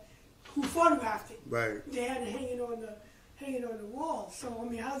who photographed it. Right. They had it hanging on the wall. So I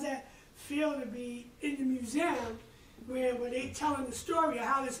mean, how's that feel to be in the museum where they telling the story of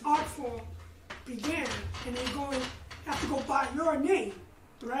how this art form began, and they have to go by your name,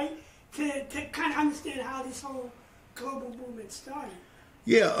 right, to kind of understand how this whole global movement started.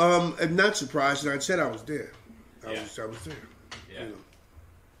 Yeah. I'm not surprised. And I said I was there. I was there. Yeah. You know.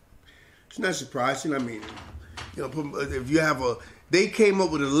 It's not surprising. I mean, you know, if you have they came up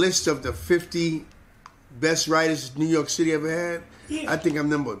with a list of the 50 best writers New York City ever had. Yeah. I think I'm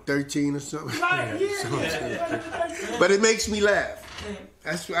number 13 or something. Right, yeah. But it makes me laugh.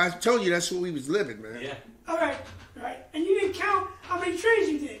 I told you that's what we was living, man. Yeah. All right. And you didn't count how many trains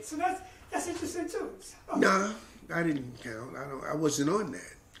you did, so that's interesting too. So, Nah, I didn't count. I wasn't on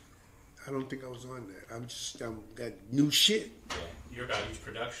that. I don't think I was on that. I'm got new shit. Yeah. You're about each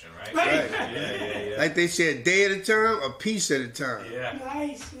production, right? Right. Yeah. Like they said, a day at a time, a piece at a time. Yeah.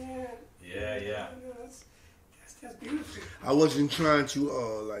 Nice, yeah. Yeah. No, that's beautiful. I wasn't trying to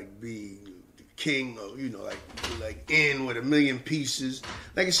like be the king of, you know, like in with a million pieces.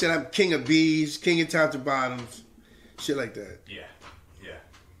 Like I said, I'm king of bees, king of top to bottoms, shit like that. Yeah.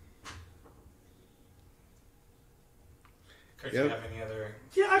 Kurt, Yep. do you have any other?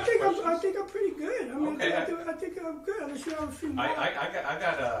 Yeah, I think questions? I'm pretty good. I mean, Okay. I think I'm good. Unless you have a few more. I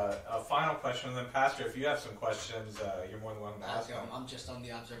got a final question, and then Pastor, if you have some questions, you're more than welcome to ask them. I'm just on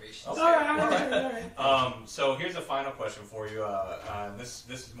the observation. Okay. All right. So here's a final question for you. This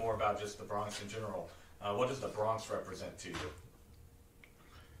is more about just the Bronx in general. What does the Bronx represent to you?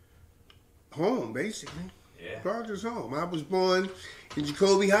 Home, basically. Yeah. Bronx is home. I was born in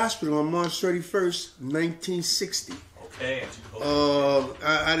Jacoby Hospital on March 31st, 1960. Okay. And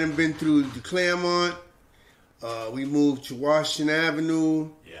I done been through the Claremont. We moved to Washington Avenue.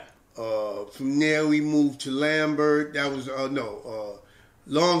 Yeah. From there we moved to Lambert. That was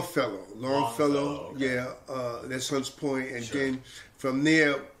Longfellow. Longfellow, okay. Yeah. That's Hunts Point. And Sure. then from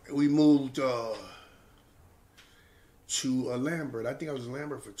there we moved to Lambert. I think I was in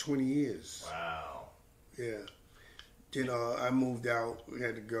Lambert for 20 years. Wow. Yeah. Then I moved out. We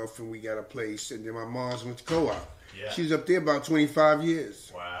had a girlfriend. We got a place. And then my mom's went to co-op. Yeah. She was up there about 25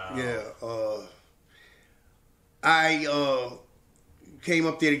 years. Wow. Yeah. I came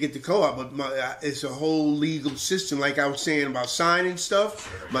up there to get the co-op, but it's a whole legal system. Like I was saying about signing stuff,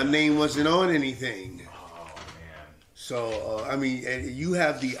 Sure, my yeah. name wasn't on anything. Oh man. So, I mean, and you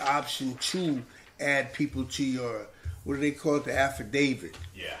have the option to add people to your, what do they call it, the affidavit.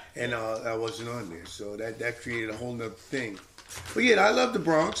 Yeah. And I wasn't on there. So that created a whole nother thing. But yeah, I love the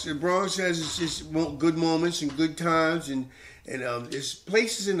Bronx. The Bronx has its good moments and good times, and there's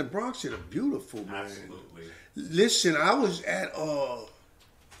places in the Bronx that are beautiful, man. Absolutely. Listen, I was at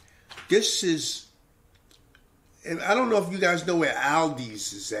and I don't know if you guys know where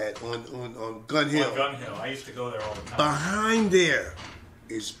Aldi's is at on Gun Hill. On Gun Hill. I used to go there all the time. Behind there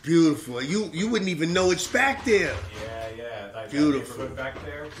is beautiful. You wouldn't even know it's back there. Yeah. Like Beautiful. that neighborhood back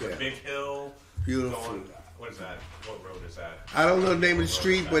there. Yeah. The Big Hill. Beautiful. What is that? What road is that? I don't know the name of the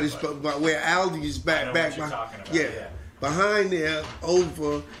street, but it's but where Aldi is I know back what you're behind. talking about, Yeah, yeah. behind there,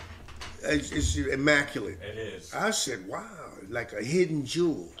 over, it's immaculate. It is. I said, wow, like a hidden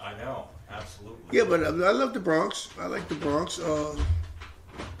jewel. I know. Absolutely. Yeah, but I love the Bronx. I like the Bronx.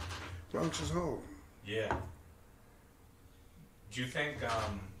 Bronx is home. Yeah. Do you think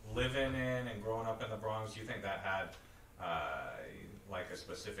living in and growing up in the Bronx, do you think that had like a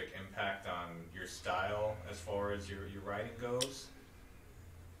specific impact on your style as far as your writing goes?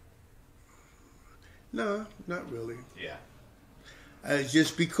 No, not really. Yeah.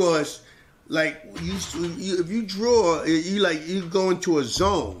 Just because, like, if you draw, you go into a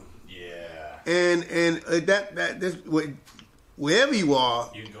zone. Yeah. And that's what, wherever you are.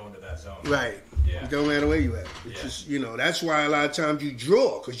 You can go into that zone. Right. Yeah. It don't matter where you at. It's Yeah. just, that's why a lot of times you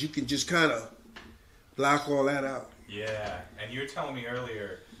draw, because you can just kind of block all that out. Yeah. And you were telling me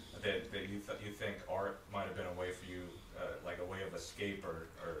earlier that you think art might have been a way for you, like a way of escape or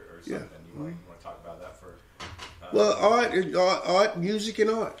something. Yeah. You want to talk about that for? Well, art, music and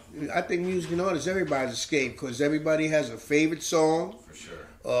art. I think music and art is everybody's escape, because everybody has a favorite song. For sure.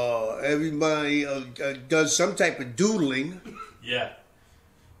 Everybody does some type of doodling. Yeah.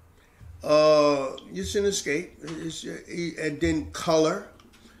 It's an escape. And then color.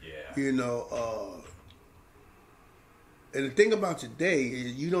 Yeah. And the thing about today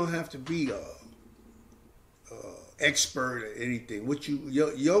is you don't have to be expert at anything.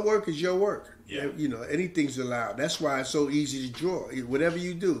 Your work is your work. Yeah. Anything's allowed. That's why it's so easy to draw. Whatever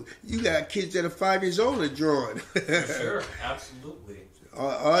you do, you got kids that are 5 years old that drawing. For sure, absolutely.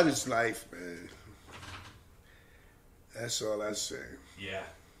 Art is life, man. That's all I say. Yeah,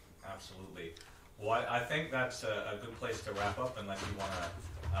 absolutely. Well, I think that's a good place to wrap up, unless you want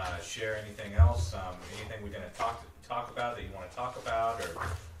to share anything else, anything we're going to talk about that you want to talk about, or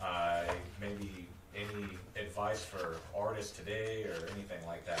maybe any advice for artists today or anything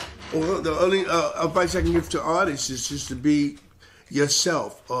like that. Well, the only advice I can give to artists is just to be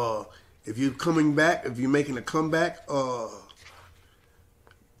yourself. If you're coming back, if you're making a comeback,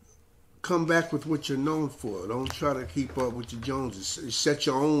 come back with what you're known for. Don't try to keep up with the Joneses. Set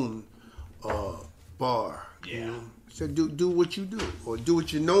your own bar. Yeah. So do what you do, or do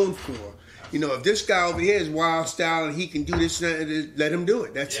what you're known for. If this guy over here is wild style and he can do this, let him do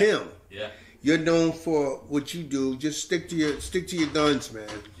it. That's him. Yeah. You're known for what you do. Just stick to your guns, man.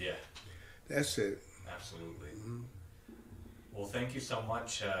 Yeah. That's it. Absolutely. Mm-hmm. Well, thank you so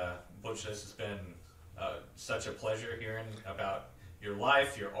much, Butch. This has been such a pleasure hearing about your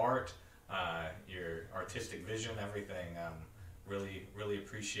life, your art, your artistic vision, everything. Really, really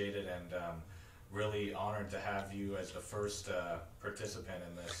appreciate it, and really honored to have you as the first participant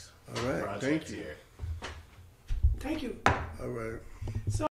in this All right. project Thank you. here. Thank you. All right. So